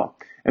as well.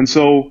 And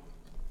so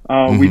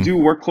we do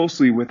work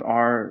closely with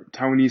our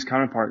Taiwanese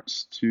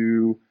counterparts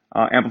to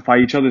amplify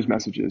each other's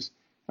messages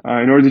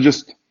in order to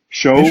just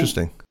show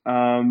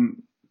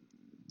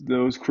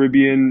those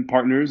Caribbean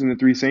partners in the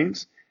Three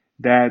Saints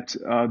that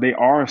they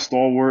are a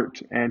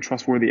stalwart and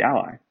trustworthy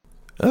ally.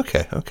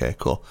 Okay,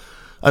 cool.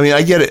 I mean,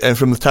 I get it. And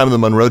from the time of the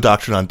Monroe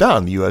Doctrine on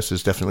down, the U.S.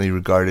 has definitely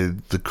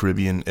regarded the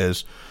Caribbean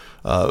as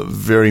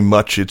very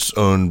much its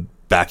own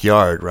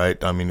backyard,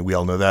 right? I mean, we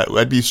all know that.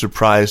 I'd be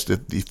surprised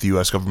if the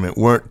U.S. government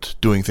weren't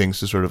doing things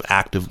to sort of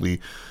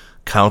actively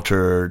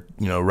counter,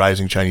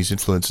 rising Chinese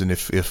influence, and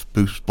if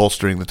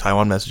bolstering the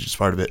Taiwan message is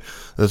part of it,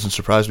 that doesn't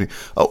surprise me.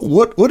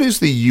 What is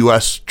the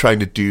U.S. trying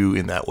to do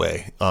in that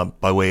way,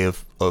 by way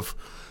of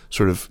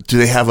sort of, do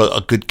they have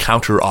a good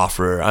counter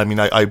offer? I mean,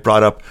 I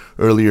brought up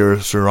earlier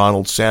Sir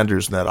Ronald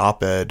Sanders in that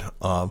op-ed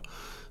that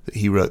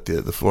he wrote,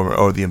 the former,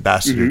 or the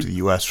ambassador to the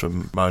U.S.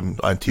 from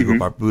Antigua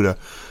Barbuda.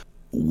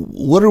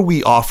 What are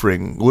we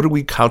offering? What are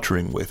we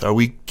countering with? Are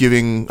we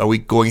going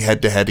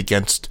head to head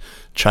against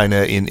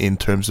China in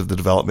terms of the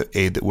development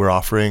aid that we're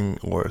offering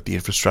or the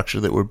infrastructure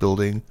that we're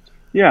building?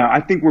 Yeah, I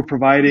think we're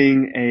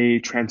providing a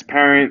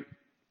transparent,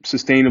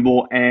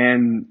 sustainable,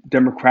 and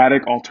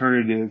democratic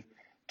alternative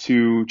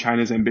to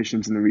China's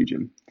ambitions in the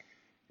region.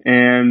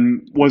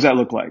 And what does that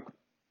look like?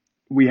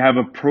 We have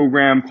a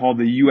program called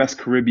the U.S.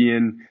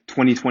 Caribbean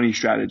 2020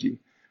 strategy,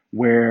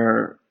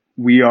 where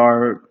we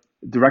are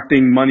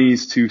directing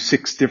monies to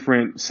 6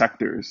 different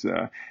sectors: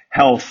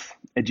 health,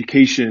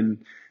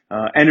 education,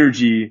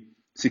 energy,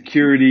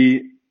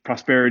 security,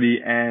 prosperity,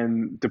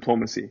 and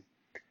diplomacy.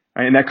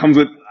 Right? And that comes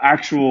with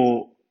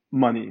actual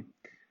money.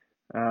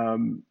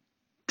 $10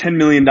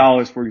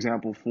 million, for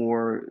example,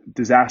 for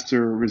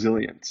disaster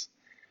resilience.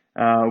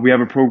 We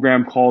have a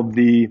program called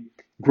the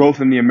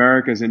Growth in the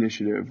Americas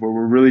Initiative, where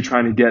we're really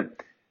trying to get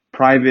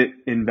private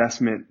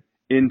investment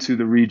into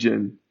the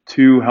region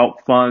to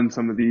help fund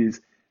some of these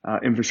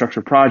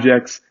infrastructure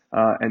projects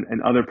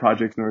and other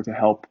projects in order to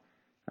help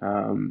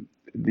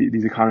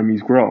these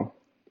economies grow.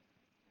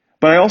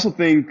 But I also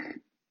think,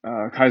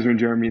 Kaiser and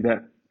Jeremy,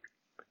 that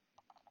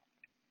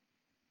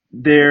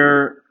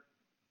there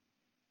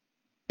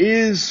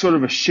is sort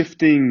of a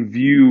shifting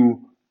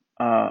view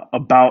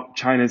about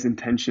China's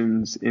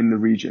intentions in the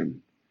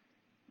region.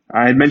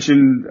 I had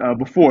mentioned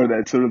before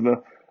that sort of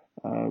the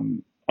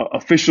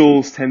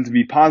officials tend to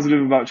be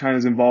positive about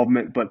China's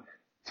involvement, but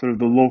sort of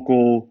the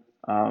local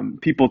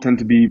people tend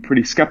to be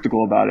pretty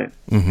skeptical about it.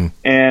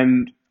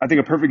 And I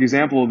think a perfect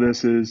example of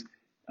this is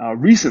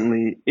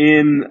recently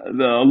in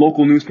the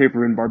local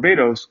newspaper in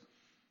Barbados,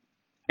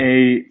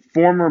 a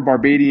former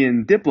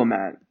Barbadian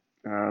diplomat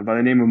by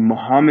the name of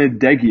Mohammed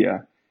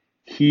Degia,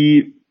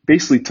 he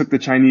basically took the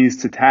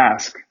Chinese to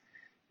task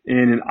in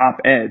an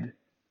op-ed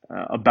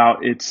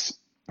about its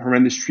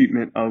horrendous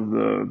treatment of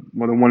the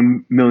more than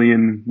 1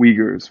 million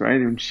Uyghurs, right,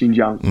 in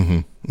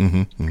Xinjiang.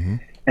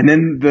 And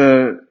then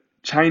the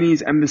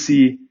Chinese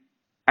embassy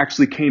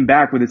actually came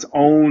back with its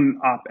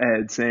own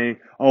op-ed saying,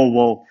 oh,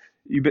 well,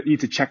 you need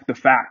to check the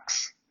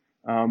facts.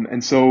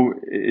 And so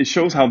it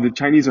shows how the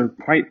Chinese are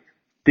quite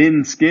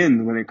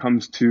thin-skinned when it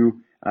comes to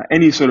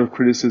any sort of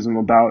criticism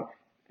about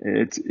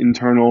its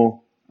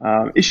internal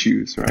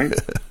issues, right?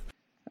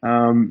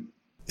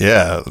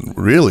 Yeah,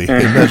 really.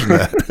 Imagine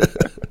that.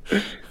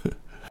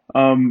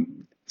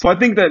 So I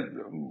think that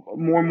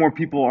more and more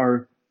people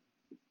are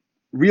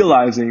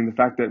realizing the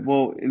fact that,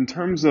 well, in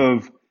terms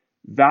of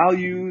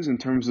values, in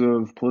terms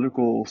of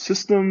political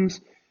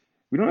systems,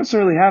 we don't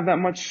necessarily have that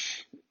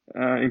much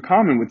in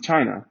common with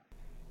China.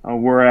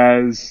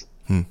 Whereas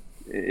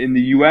in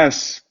the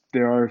U.S.,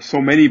 there are so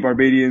many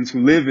Barbadians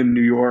who live in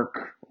New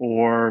York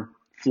or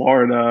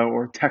Florida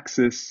or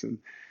Texas and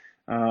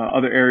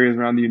other areas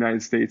around the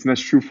United States. And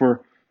that's true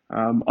for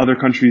other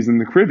countries in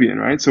the Caribbean,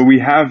 right? So we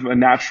have a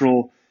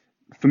natural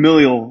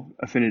familial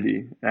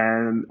affinity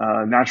and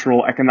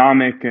natural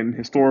economic and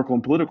historical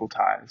and political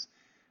ties.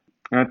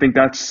 And I think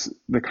that's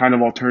the kind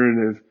of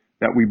alternative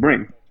that we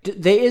bring.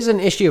 There is an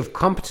issue of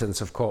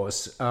competence, of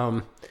course.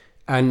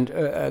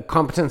 And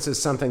competence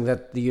is something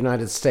that the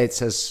United States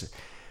has,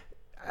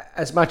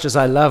 as much as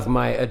I love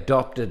my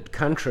adopted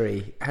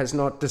country, has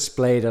not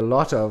displayed a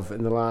lot of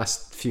in the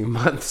last few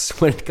months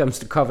when it comes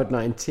to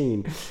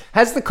COVID-19.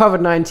 Has the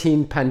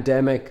COVID-19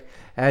 pandemic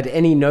had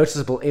any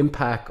noticeable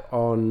impact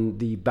on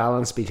the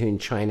balance between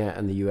China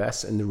and the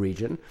US in the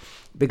region?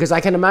 Because I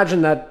can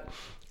imagine that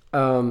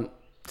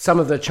some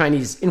of the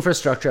Chinese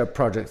infrastructure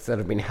projects that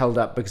have been held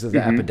up because of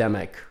the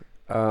epidemic.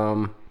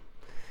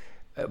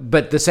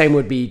 But the same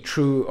would be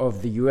true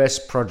of the US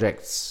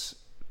projects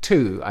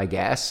too, I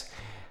guess.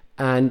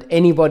 And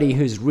anybody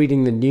who's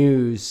reading the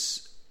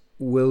news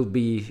will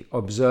be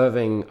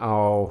observing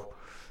our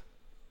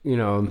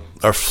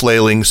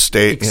flailing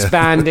state,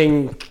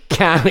 expanding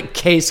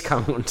case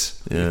count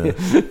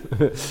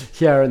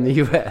here in the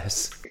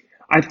US.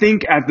 I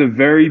think at the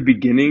very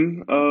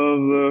beginning of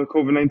the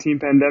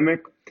COVID-19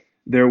 pandemic,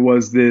 there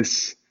was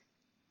this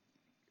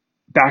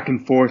back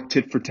and forth,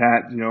 tit for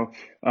tat,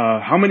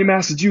 how many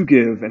masks did you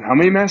give and how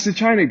many masks did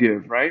China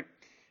give, right?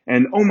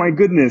 And oh my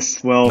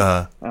goodness,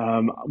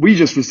 we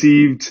just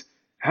received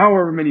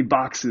however many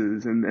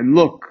boxes and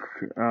look,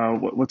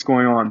 what's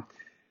going on.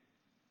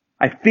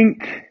 I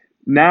think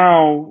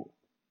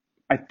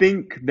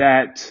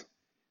that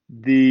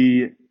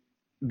the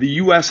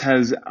U.S.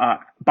 has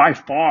by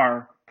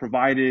far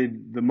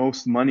provided the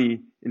most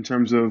money in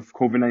terms of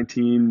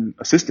COVID-19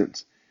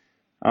 assistance,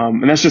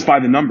 and that's just by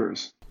the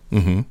numbers.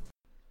 Mm-hmm.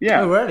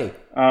 Yeah. Oh, really?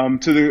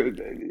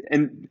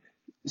 And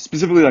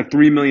specifically like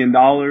 $3 million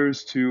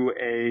to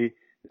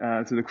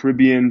the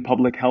Caribbean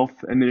Public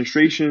Health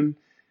Administration,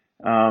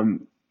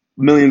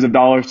 millions of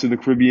dollars to the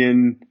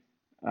Caribbean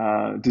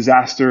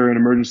Disaster and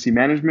Emergency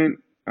Management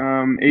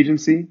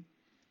Agency.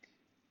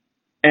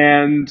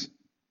 And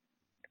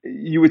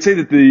you would say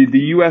that the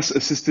U.S.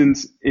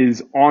 assistance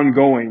is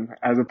ongoing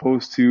as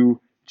opposed to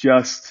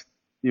just,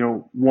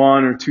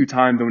 one or two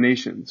time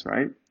donations,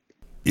 right?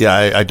 Yeah,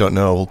 I don't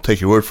know. We'll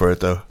take your word for it,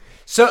 though.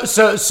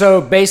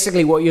 So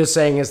basically what you're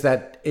saying is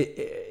that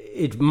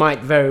it might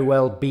very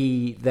well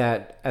be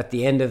that at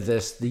the end of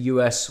this, the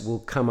U.S. will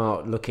come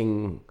out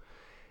looking,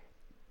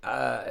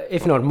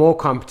 if not more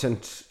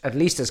competent, at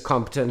least as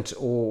competent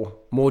or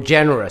more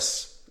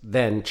generous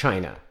than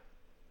China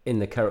in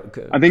the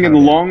I think in the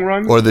long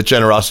run. Or the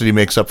generosity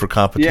makes up for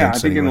competence. Yeah, I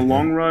think in the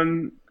long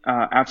run,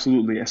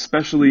 absolutely.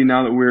 Especially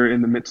now that we're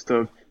in the midst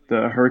of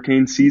the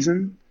hurricane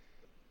season.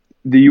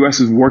 The U.S.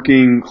 is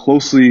working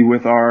closely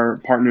with our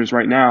partners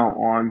right now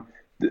on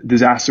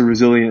disaster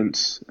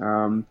resilience.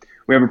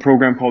 We have a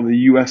program called the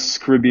U.S.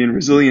 Caribbean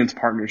Resilience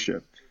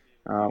Partnership,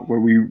 where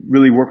we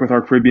really work with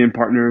our Caribbean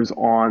partners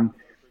on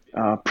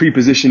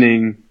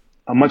pre-positioning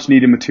a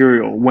much-needed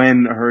material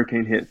when a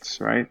hurricane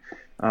hits, right?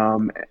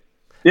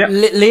 Yeah.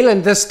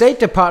 Leland, the State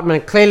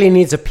Department clearly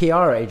needs a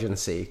PR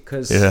agency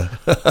because,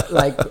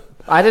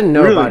 I didn't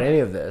know about any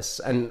of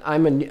this, and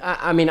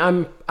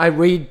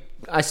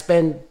I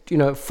spend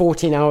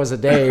 14 hours a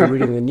day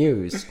reading the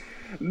news.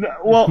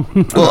 Well,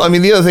 I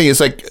mean, the other thing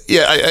is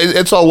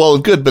it's all well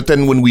and good, but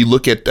then when we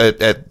look at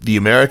the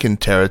American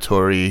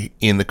territory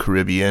in the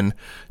Caribbean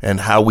and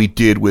how we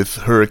did with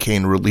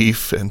hurricane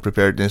relief and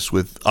preparedness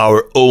with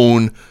our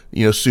own,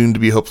 soon to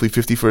be hopefully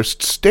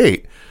 51st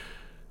state,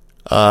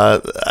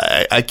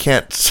 I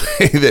can't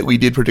say that we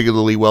did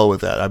particularly well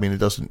with that. I mean, it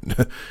doesn't.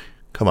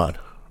 Come on,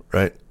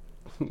 right?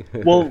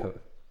 Well,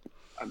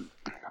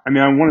 I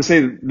want to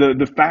say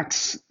the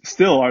facts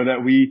still are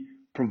that we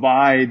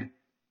provide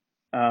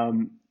a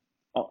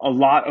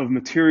lot of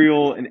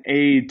material and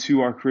aid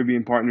to our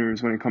Caribbean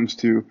partners when it comes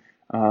to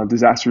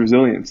disaster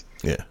resilience.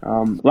 Yeah.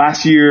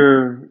 Last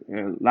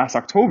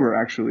October,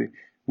 actually,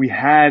 we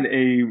had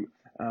a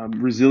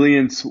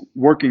resilience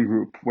working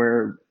group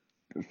where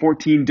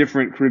 14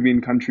 different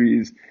Caribbean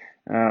countries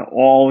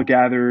all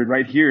gathered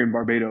right here in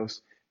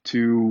Barbados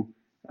to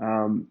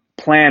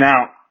plan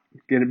out,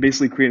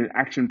 basically create an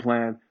action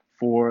plan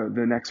for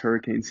the next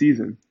hurricane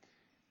season.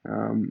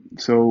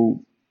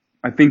 So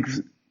I think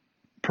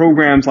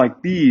programs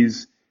like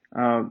these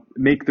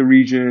make the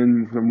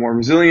region more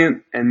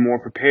resilient and more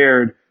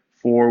prepared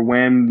for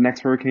when the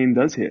next hurricane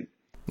does hit.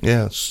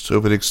 Yeah, so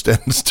if it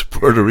extends to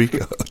Puerto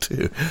Rico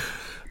too.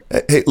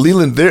 Hey,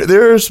 Leland,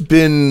 there's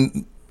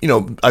been,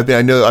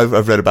 I know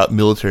I've read about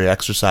military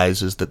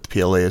exercises that the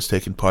PLA has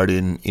taken part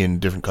in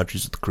different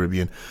countries of the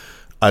Caribbean.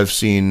 I've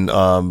seen,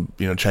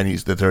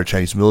 that there are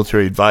Chinese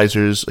military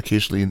advisors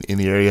occasionally in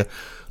the area.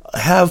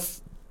 Have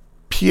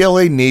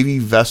PLA Navy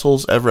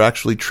vessels ever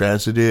actually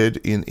transited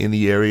in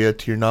the area,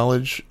 to your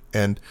knowledge?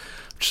 And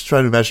I'm just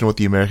trying to imagine what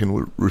the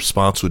American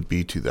response would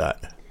be to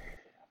that.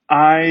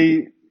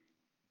 I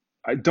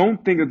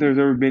don't think that there's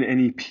ever been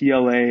any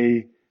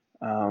PLA,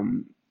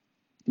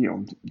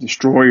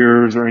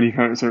 destroyers or any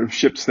kind of sort of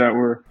ships that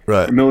were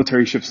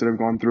military ships that have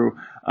gone through.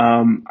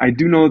 I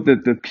do know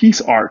that the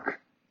Peace Ark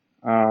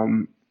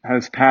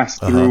has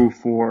passed through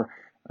for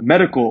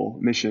medical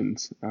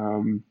missions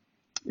in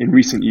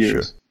recent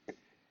years. Sure.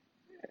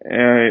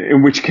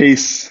 In which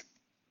case,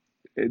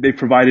 they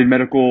provided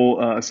medical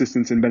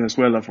assistance in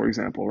Venezuela, for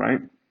example, right?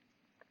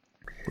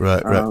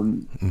 Right.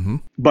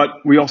 But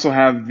we also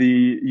have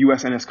the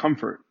USNS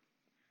Comfort,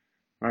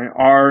 right?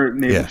 Our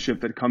naval ship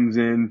that comes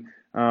in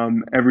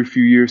every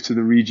few years to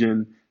the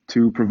region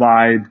to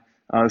provide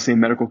the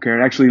same medical care.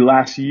 And actually,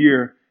 last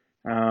year,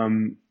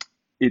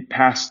 it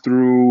passed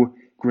through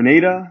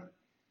Grenada,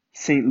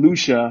 St.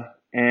 Lucia,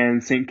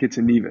 and St. Kitts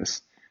and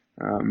Nevis,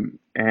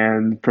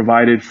 and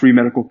provided free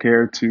medical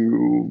care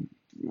to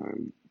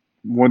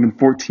more than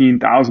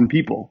 14,000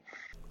 people.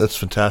 That's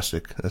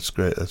fantastic. That's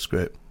great. That's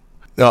great.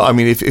 No, I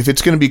mean, if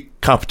it's going to be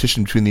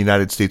competition between the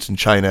United States and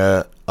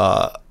China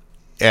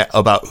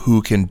about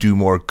who can do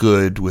more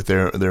good with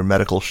their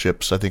medical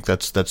ships, I think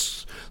that's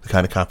the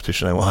kind of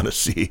competition I want to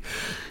see.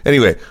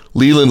 Anyway,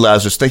 Leland,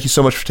 Lazarus, thank you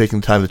so much for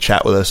taking the time to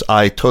chat with us.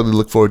 I totally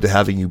look forward to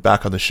having you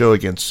back on the show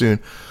again soon.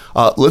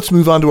 Let's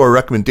move on to our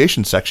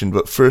recommendation section,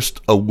 but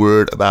first, a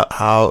word about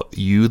how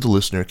you, the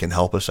listener, can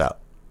help us out.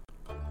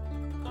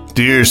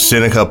 Dear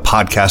Sinica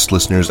podcast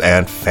listeners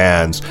and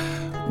fans,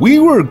 we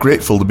were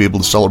grateful to be able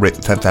to celebrate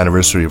the 10th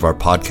anniversary of our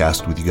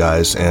podcast with you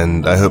guys,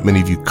 and I hope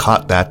many of you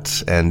caught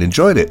that and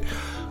enjoyed it.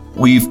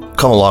 We've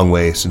come a long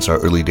way since our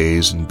early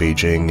days in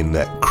Beijing in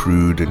that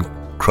crude and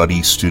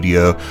cruddy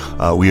studio.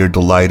 We are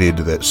delighted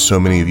that so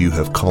many of you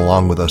have come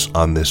along with us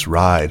on this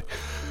ride.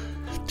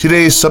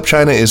 Today's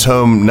SupChina is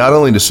home not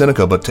only to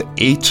Sinica, but to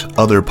 8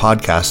 other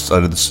podcasts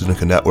under the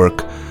Sinica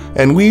network,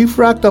 and we've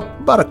racked up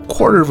about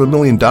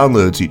 250,000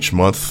 downloads each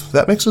month.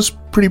 That makes us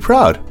pretty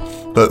proud,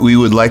 but we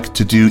would like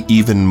to do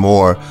even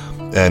more,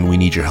 and we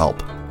need your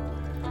help.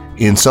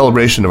 In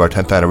celebration of our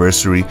 10th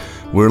anniversary,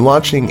 we're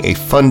launching a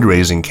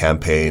fundraising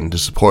campaign to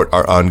support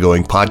our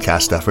ongoing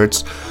podcast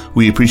efforts.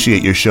 We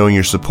appreciate your showing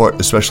your support,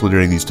 especially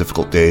during these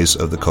difficult days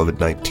of the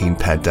COVID-19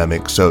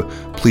 pandemic, so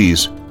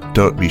please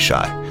don't be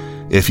shy.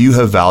 If you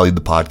have valued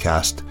the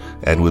podcast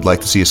and would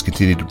like to see us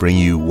continue to bring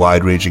you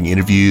wide-ranging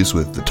interviews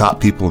with the top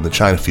people in the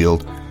China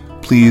field,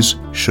 please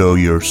show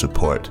your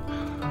support.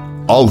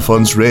 All the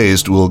funds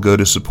raised will go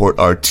to support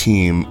our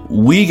team.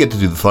 We get to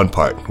do the fun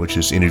part, which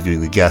is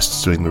interviewing the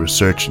guests, doing the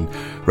research, and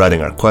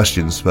writing our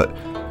questions, but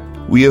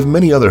we have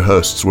many other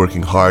hosts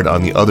working hard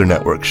on the other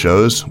network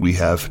shows. We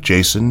have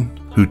Jason,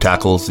 who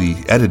tackles the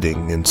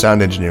editing and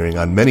sound engineering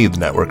on many of the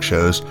network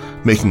shows,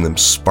 making them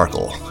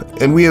sparkle.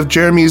 And we have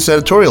Jeremy's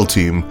editorial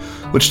team,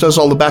 which does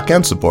all the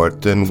back-end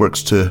support and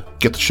works to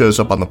get the shows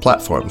up on the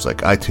platforms like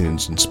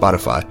iTunes and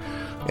Spotify,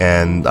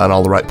 and on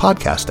all the right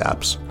podcast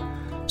apps.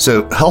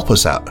 So help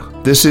us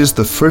out. This is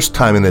the first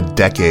time in a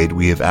decade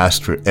we have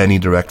asked for any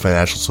direct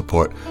financial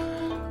support.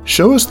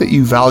 Show us that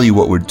you value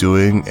what we're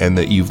doing and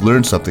that you've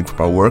learned something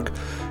from our work,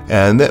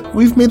 and that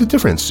we've made a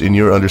difference in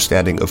your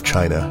understanding of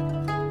China.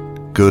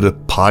 Go to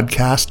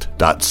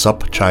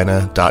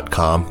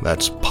podcast.supchina.com,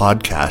 that's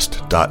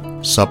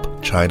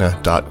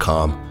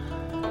podcast.supchina.com,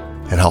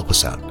 and help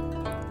us out.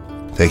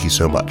 Thank you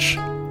so much.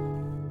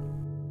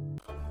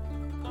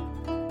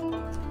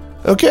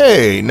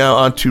 Okay, now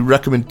on to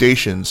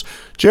recommendations.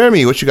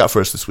 Jeremy, what you got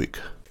for us this week?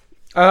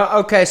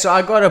 Okay, so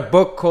I got a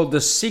book called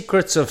The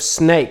Secrets of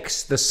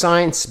Snakes, The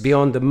Science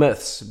Beyond the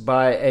Myths,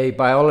 by a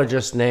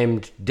biologist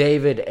named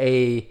David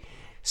A.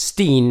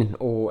 Steen,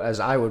 or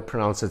as I would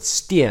pronounce it,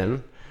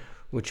 Steen,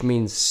 which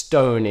means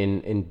stone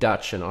in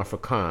Dutch and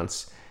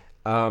Afrikaans.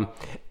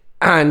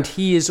 And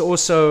he is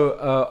also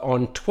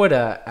on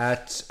Twitter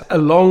at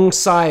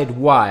Alongside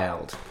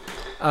Wild.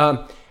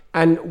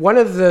 And one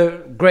of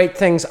the great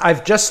things,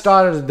 I've just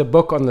started the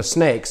book on the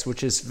snakes,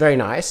 which is very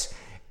nice.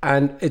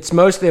 And it's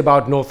mostly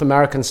about North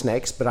American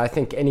snakes, but I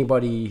think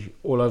anybody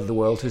all over the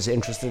world who's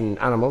interested in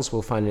animals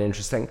will find it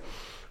interesting.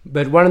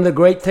 But one of the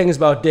great things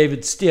about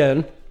David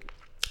Steen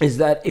is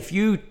that if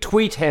you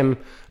tweet him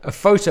a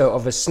photo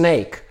of a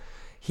snake,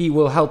 he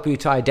will help you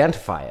to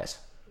identify it.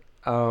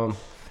 And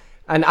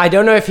I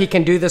don't know if he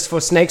can do this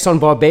for snakes on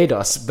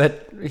Barbados,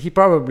 but he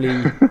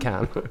probably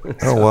can.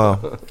 Oh,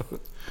 wow.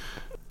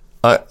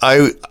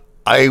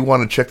 I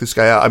want to check this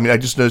guy out. I mean, I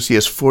just noticed he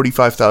has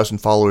 45,000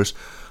 followers.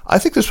 I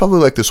think there's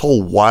probably like this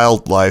whole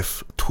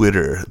wildlife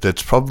Twitter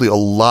that's probably a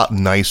lot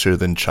nicer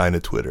than China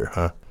Twitter,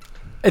 huh?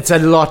 It's a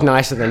lot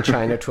nicer than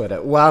China Twitter.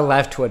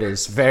 Wildlife Twitter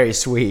is very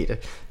sweet.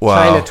 Wow.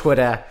 China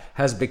Twitter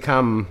has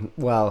become,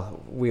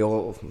 well, we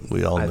all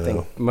I know.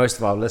 think most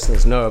of our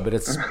listeners know, but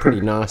it's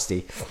pretty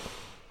nasty.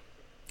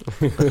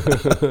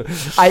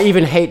 I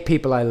even hate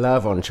people I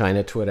love on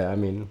China Twitter. I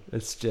mean,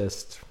 it's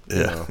just...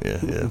 Yeah.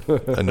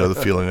 I know the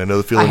feeling.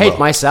 I hate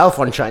myself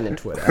on China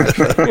Twitter,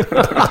 actually.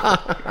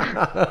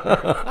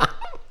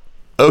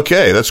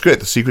 Okay, that's great.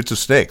 The Secrets of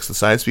Snakes, The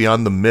Science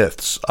Beyond the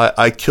Myths.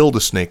 I killed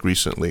a snake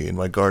recently in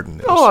my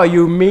garden. Oh,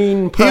 you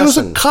mean person. He was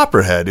a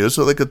copperhead. He was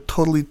like a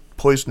totally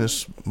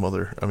poisonous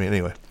mother. I mean,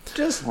 anyway.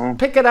 Just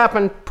pick it up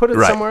and put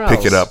it somewhere else.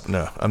 Pick it up.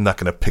 No, I'm not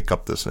going to pick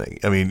up the snake.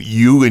 I mean,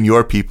 you and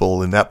your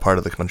people in that part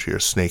of the country are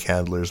snake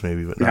handlers,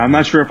 maybe. But I'm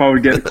not sure if I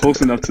would get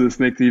close enough to the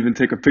snake to even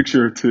take a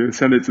picture to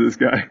send it to this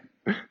guy.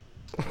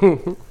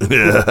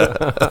 Yeah.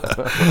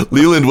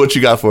 Leland, what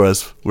you got for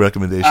us?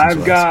 Recommendations?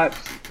 I've got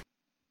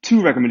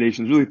 2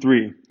 recommendations, really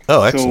 3.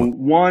 Oh, excellent. So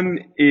one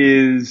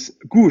is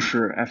故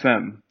事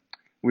FM,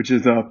 which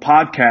is a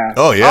podcast.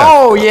 Oh, yeah.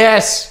 Oh,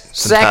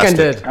 yes.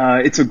 Fantastic.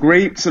 Seconded. It's a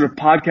great sort of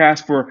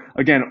podcast for,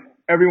 again,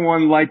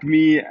 everyone like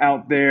me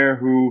out there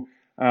who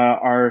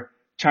are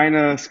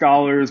China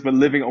scholars but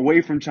living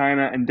away from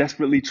China and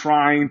desperately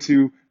trying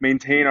to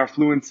maintain our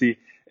fluency.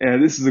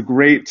 This is a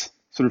great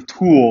sort of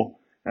tool.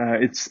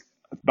 It's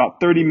about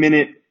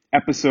 30-minute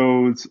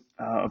episodes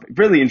of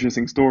really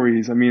interesting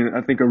stories. I mean,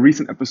 I think a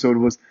recent episode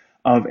was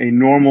of a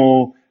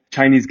normal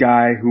Chinese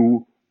guy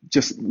who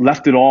just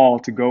left it all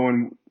to go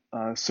and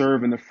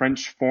serve in the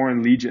French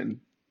Foreign Legion.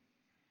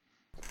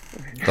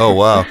 Oh,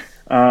 wow.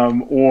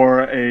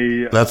 Or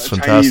a That's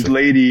Chinese fantastic.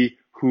 lady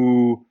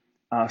who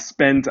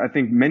spent, I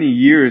think, many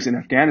years in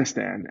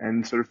Afghanistan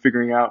and sort of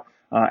figuring out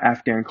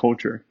Afghan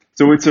culture.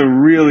 So it's a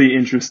really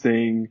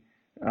interesting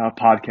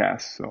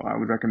podcast. So I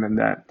would recommend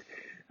that.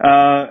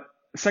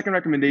 Second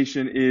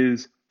recommendation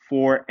is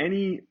for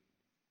any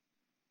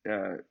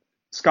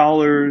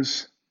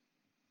scholars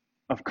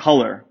of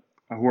color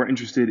who are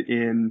interested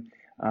in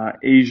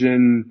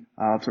Asian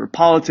sort of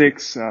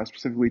politics,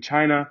 specifically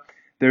China.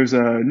 There's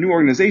a new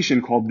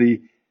organization called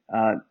the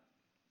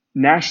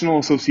National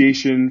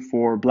Association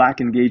for Black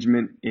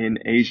Engagement in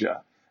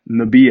Asia,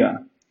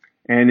 NABIA,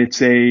 and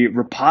it's a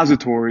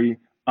repository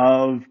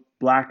of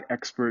Black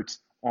experts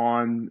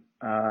on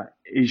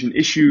Asian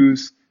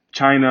issues,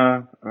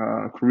 China,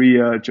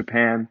 Korea,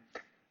 Japan.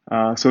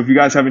 So if you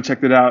guys haven't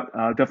checked it out,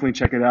 definitely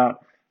check it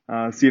out.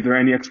 See if there are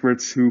any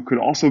experts who could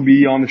also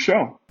be on the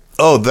show.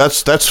 Oh,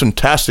 that's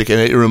fantastic, and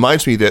it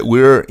reminds me that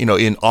we're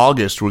in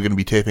August we're going to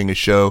be taping a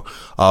show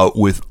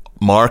with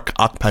Mark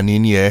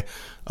Akpaninye,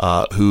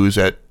 who's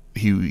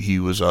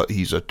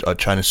he's a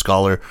China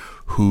scholar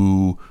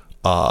who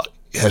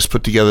has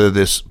put together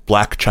this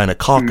Black China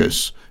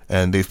Caucus,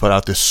 and they've put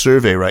out this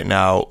survey right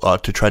now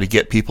to try to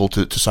get people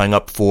to sign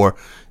up for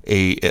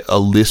a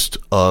list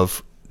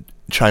of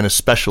China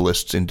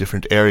specialists in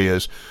different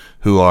areas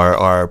who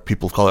are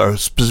people of color,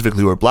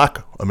 specifically who are Black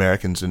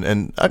Americans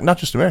and not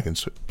just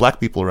Americans, Black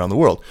people around the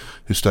world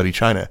who study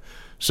China.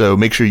 So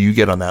make sure you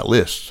get on that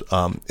list.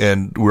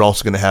 And we're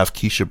also going to have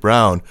Keisha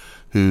Brown,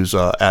 who's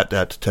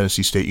at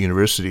Tennessee State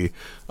University,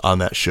 on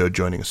that show,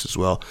 joining us as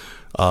well.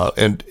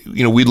 And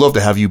we'd love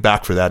to have you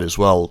back for that as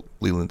well,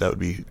 Leland. That would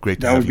be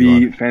great to have you on. That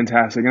would be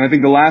fantastic. And I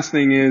think the last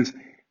thing is,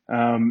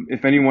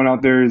 if anyone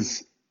out there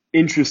is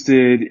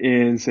interested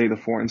in, say, the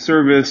Foreign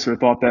Service or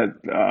thought that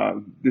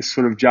this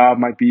sort of job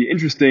might be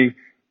interesting,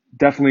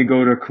 definitely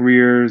go to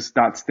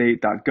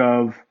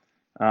careers.state.gov.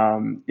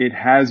 It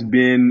has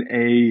been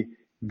a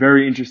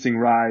very interesting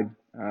ride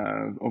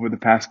over the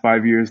past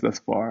 5 years thus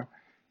far.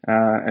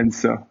 And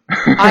so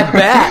I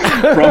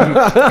bet.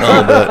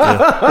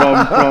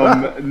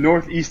 from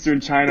northeastern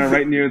China,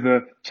 right near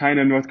the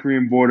China-North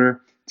Korean border,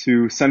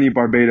 to sunny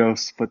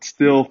Barbados, but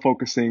still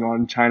focusing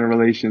on China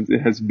relations, it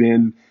has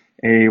been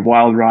a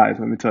wild ride,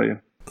 let me tell you.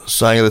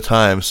 Sign of the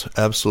times.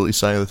 Absolutely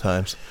sign of the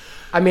times.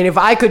 I mean, if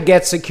I could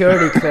get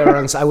security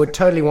clearance, I would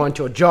totally want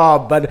your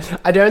job, but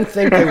I don't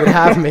think they would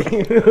have me.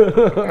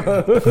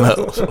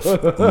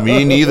 Well,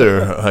 me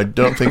neither. I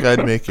don't think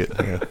I'd make it.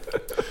 Yeah.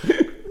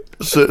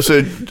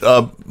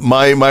 So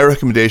my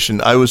recommendation,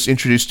 I was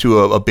introduced to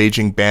a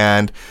Beijing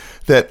band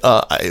that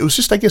it was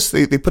just, I guess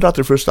they put out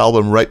their first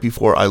album right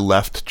before I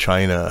left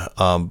China.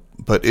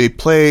 But they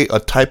play a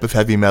type of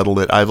heavy metal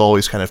that I've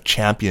always kind of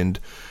championed,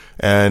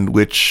 and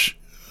which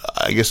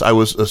I guess I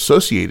was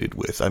associated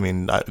with. I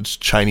mean, it's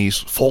Chinese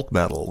folk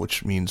metal,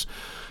 which means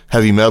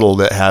heavy metal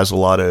that has a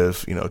lot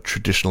of,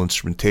 traditional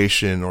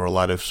instrumentation or a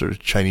lot of sort of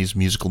Chinese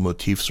musical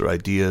motifs or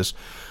ideas.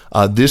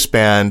 This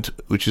band,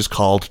 which is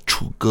called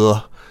Chu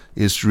Ge,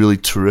 is really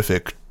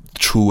terrific.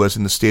 Chu, as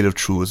in the state of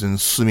Chu, as in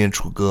四面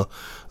楚歌,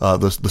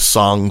 the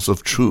songs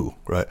of Chu,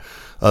 right?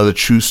 The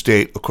Chu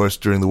state, of course,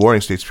 during the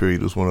Warring States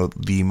period, was one of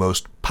the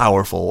most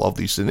powerful of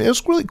these, and it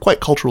was really quite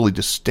culturally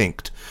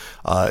distinct.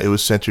 It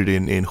was centered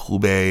in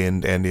Hubei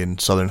and in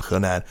southern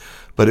Henan,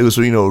 but it was,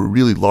 a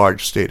really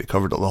large state. It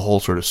covered the whole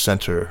sort of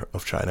center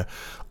of China.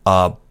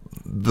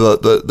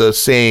 The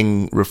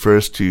saying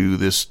refers to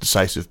this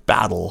decisive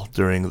battle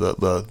during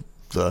the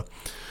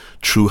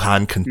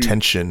Chu-Han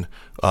contention,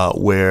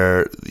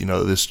 where,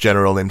 this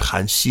general named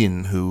Han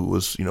Xin, who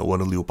was,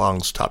 one of Liu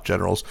Bang's top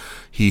generals,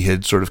 he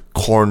had sort of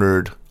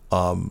cornered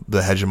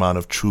the hegemon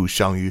of Chu,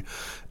 Xiangyu,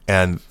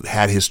 and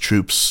had his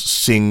troops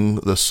sing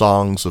the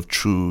songs of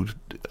Chu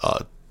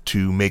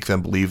to make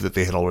them believe that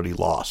they had already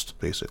lost,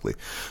 basically.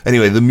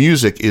 Anyway, the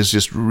music is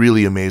just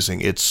really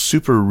amazing. It's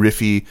super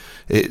riffy.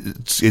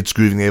 It's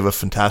grooving. They have a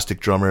fantastic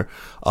drummer.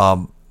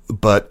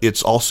 But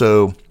it's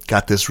also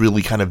got this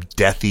really kind of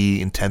deathy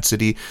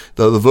intensity.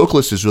 The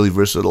vocalist is really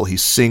versatile. He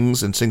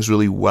sings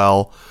really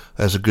well,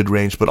 has a good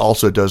range, but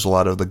also does a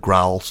lot of the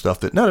growl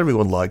stuff that not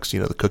everyone likes,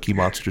 the Cookie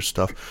Monster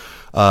stuff.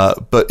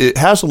 But it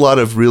has a lot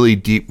of really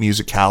deep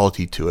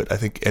musicality to it. I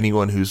think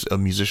anyone who's a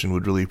musician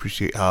would really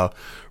appreciate how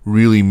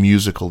really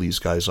musical these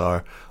guys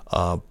are.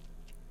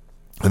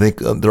 I think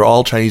they're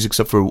all Chinese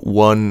except for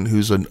one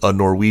who's a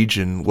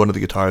Norwegian. One of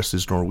the guitarists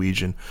is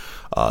Norwegian.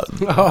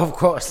 Of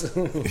course.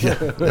 Yeah,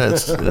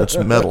 that's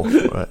metal,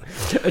 right?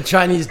 A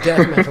Chinese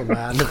death metal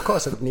band. Of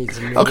course it needs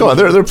a new. Oh, come on.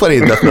 There are plenty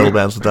of death metal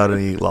bands without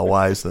any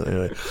Laoais.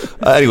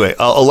 Anyway,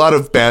 a lot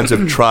of bands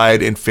have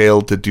tried and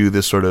failed to do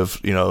this sort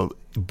of,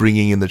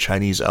 bringing in the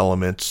Chinese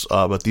elements,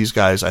 but these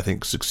guys, I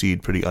think,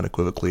 succeed pretty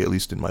unequivocally, at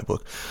least in my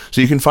book.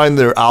 So you can find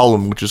their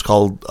album, which is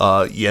called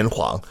Yan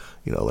Huang,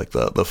 like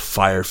the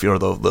fire or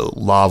the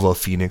lava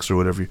phoenix or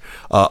whatever,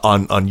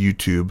 on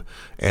YouTube,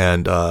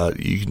 and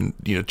you can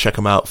check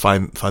them out,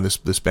 find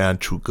this band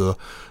Chu Ge,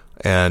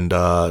 and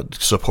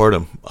support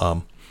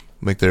them.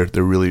 I think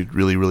they're really,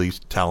 really, really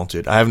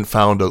talented. I haven't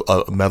found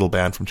a metal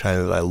band from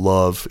China that I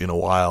love in a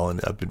while,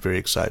 and I've been very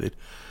excited.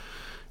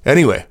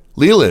 Anyway,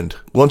 Leland,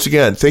 once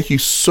again, thank you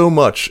so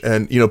much,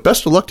 and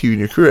best of luck to you in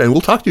your career. And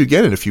we'll talk to you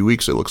again in a few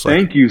weeks. It looks like.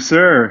 Thank you,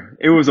 sir.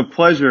 It was a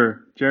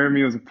pleasure,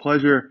 Jeremy. It was a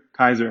pleasure,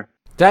 Kaiser.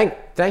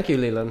 Thank you,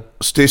 Leland.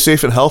 Stay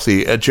safe and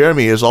healthy.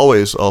 Jeremy, as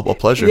always, a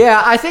pleasure.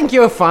 Yeah, I think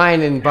you're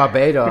fine in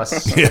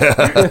Barbados. Yeah.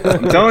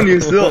 I'm telling you,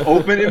 still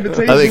open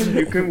invitation.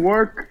 You can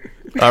work.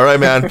 All right,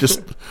 man.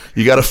 Just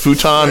you got a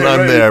futon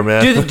on there,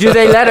 man. Do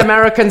they let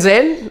Americans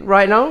in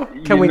right now?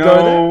 Can we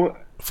go there?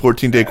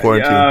 14-day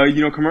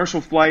quarantine.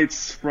 Commercial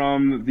flights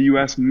from the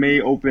U.S.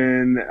 may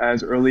open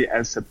as early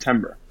as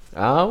September.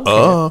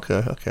 Oh,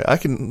 okay. I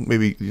can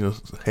maybe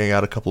hang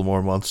out a couple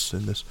more months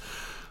in this,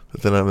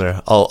 but then I'm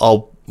there.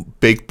 I'll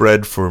bake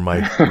bread for my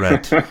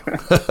rent.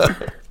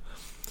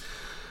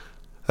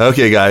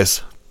 Okay,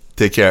 guys,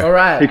 take care. All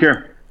right, take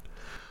care.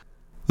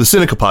 The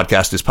Sinica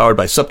podcast is powered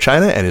by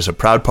SupChina and is a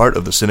proud part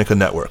of the Sinica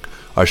Network.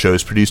 Our show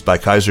is produced by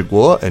Kaiser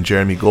Guo and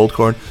Jeremy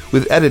Goldkorn,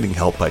 with editing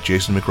help by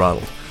Jason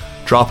McRonald.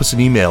 Drop us an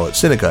email at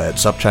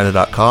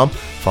sinica@supchina.com,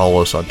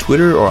 follow us on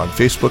Twitter or on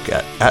Facebook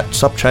at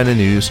SupChina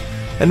News,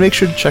 and make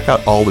sure to check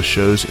out all the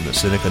shows in the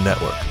Sinica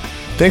Network.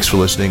 Thanks for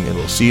listening, and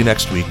we'll see you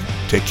next week.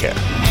 Take care.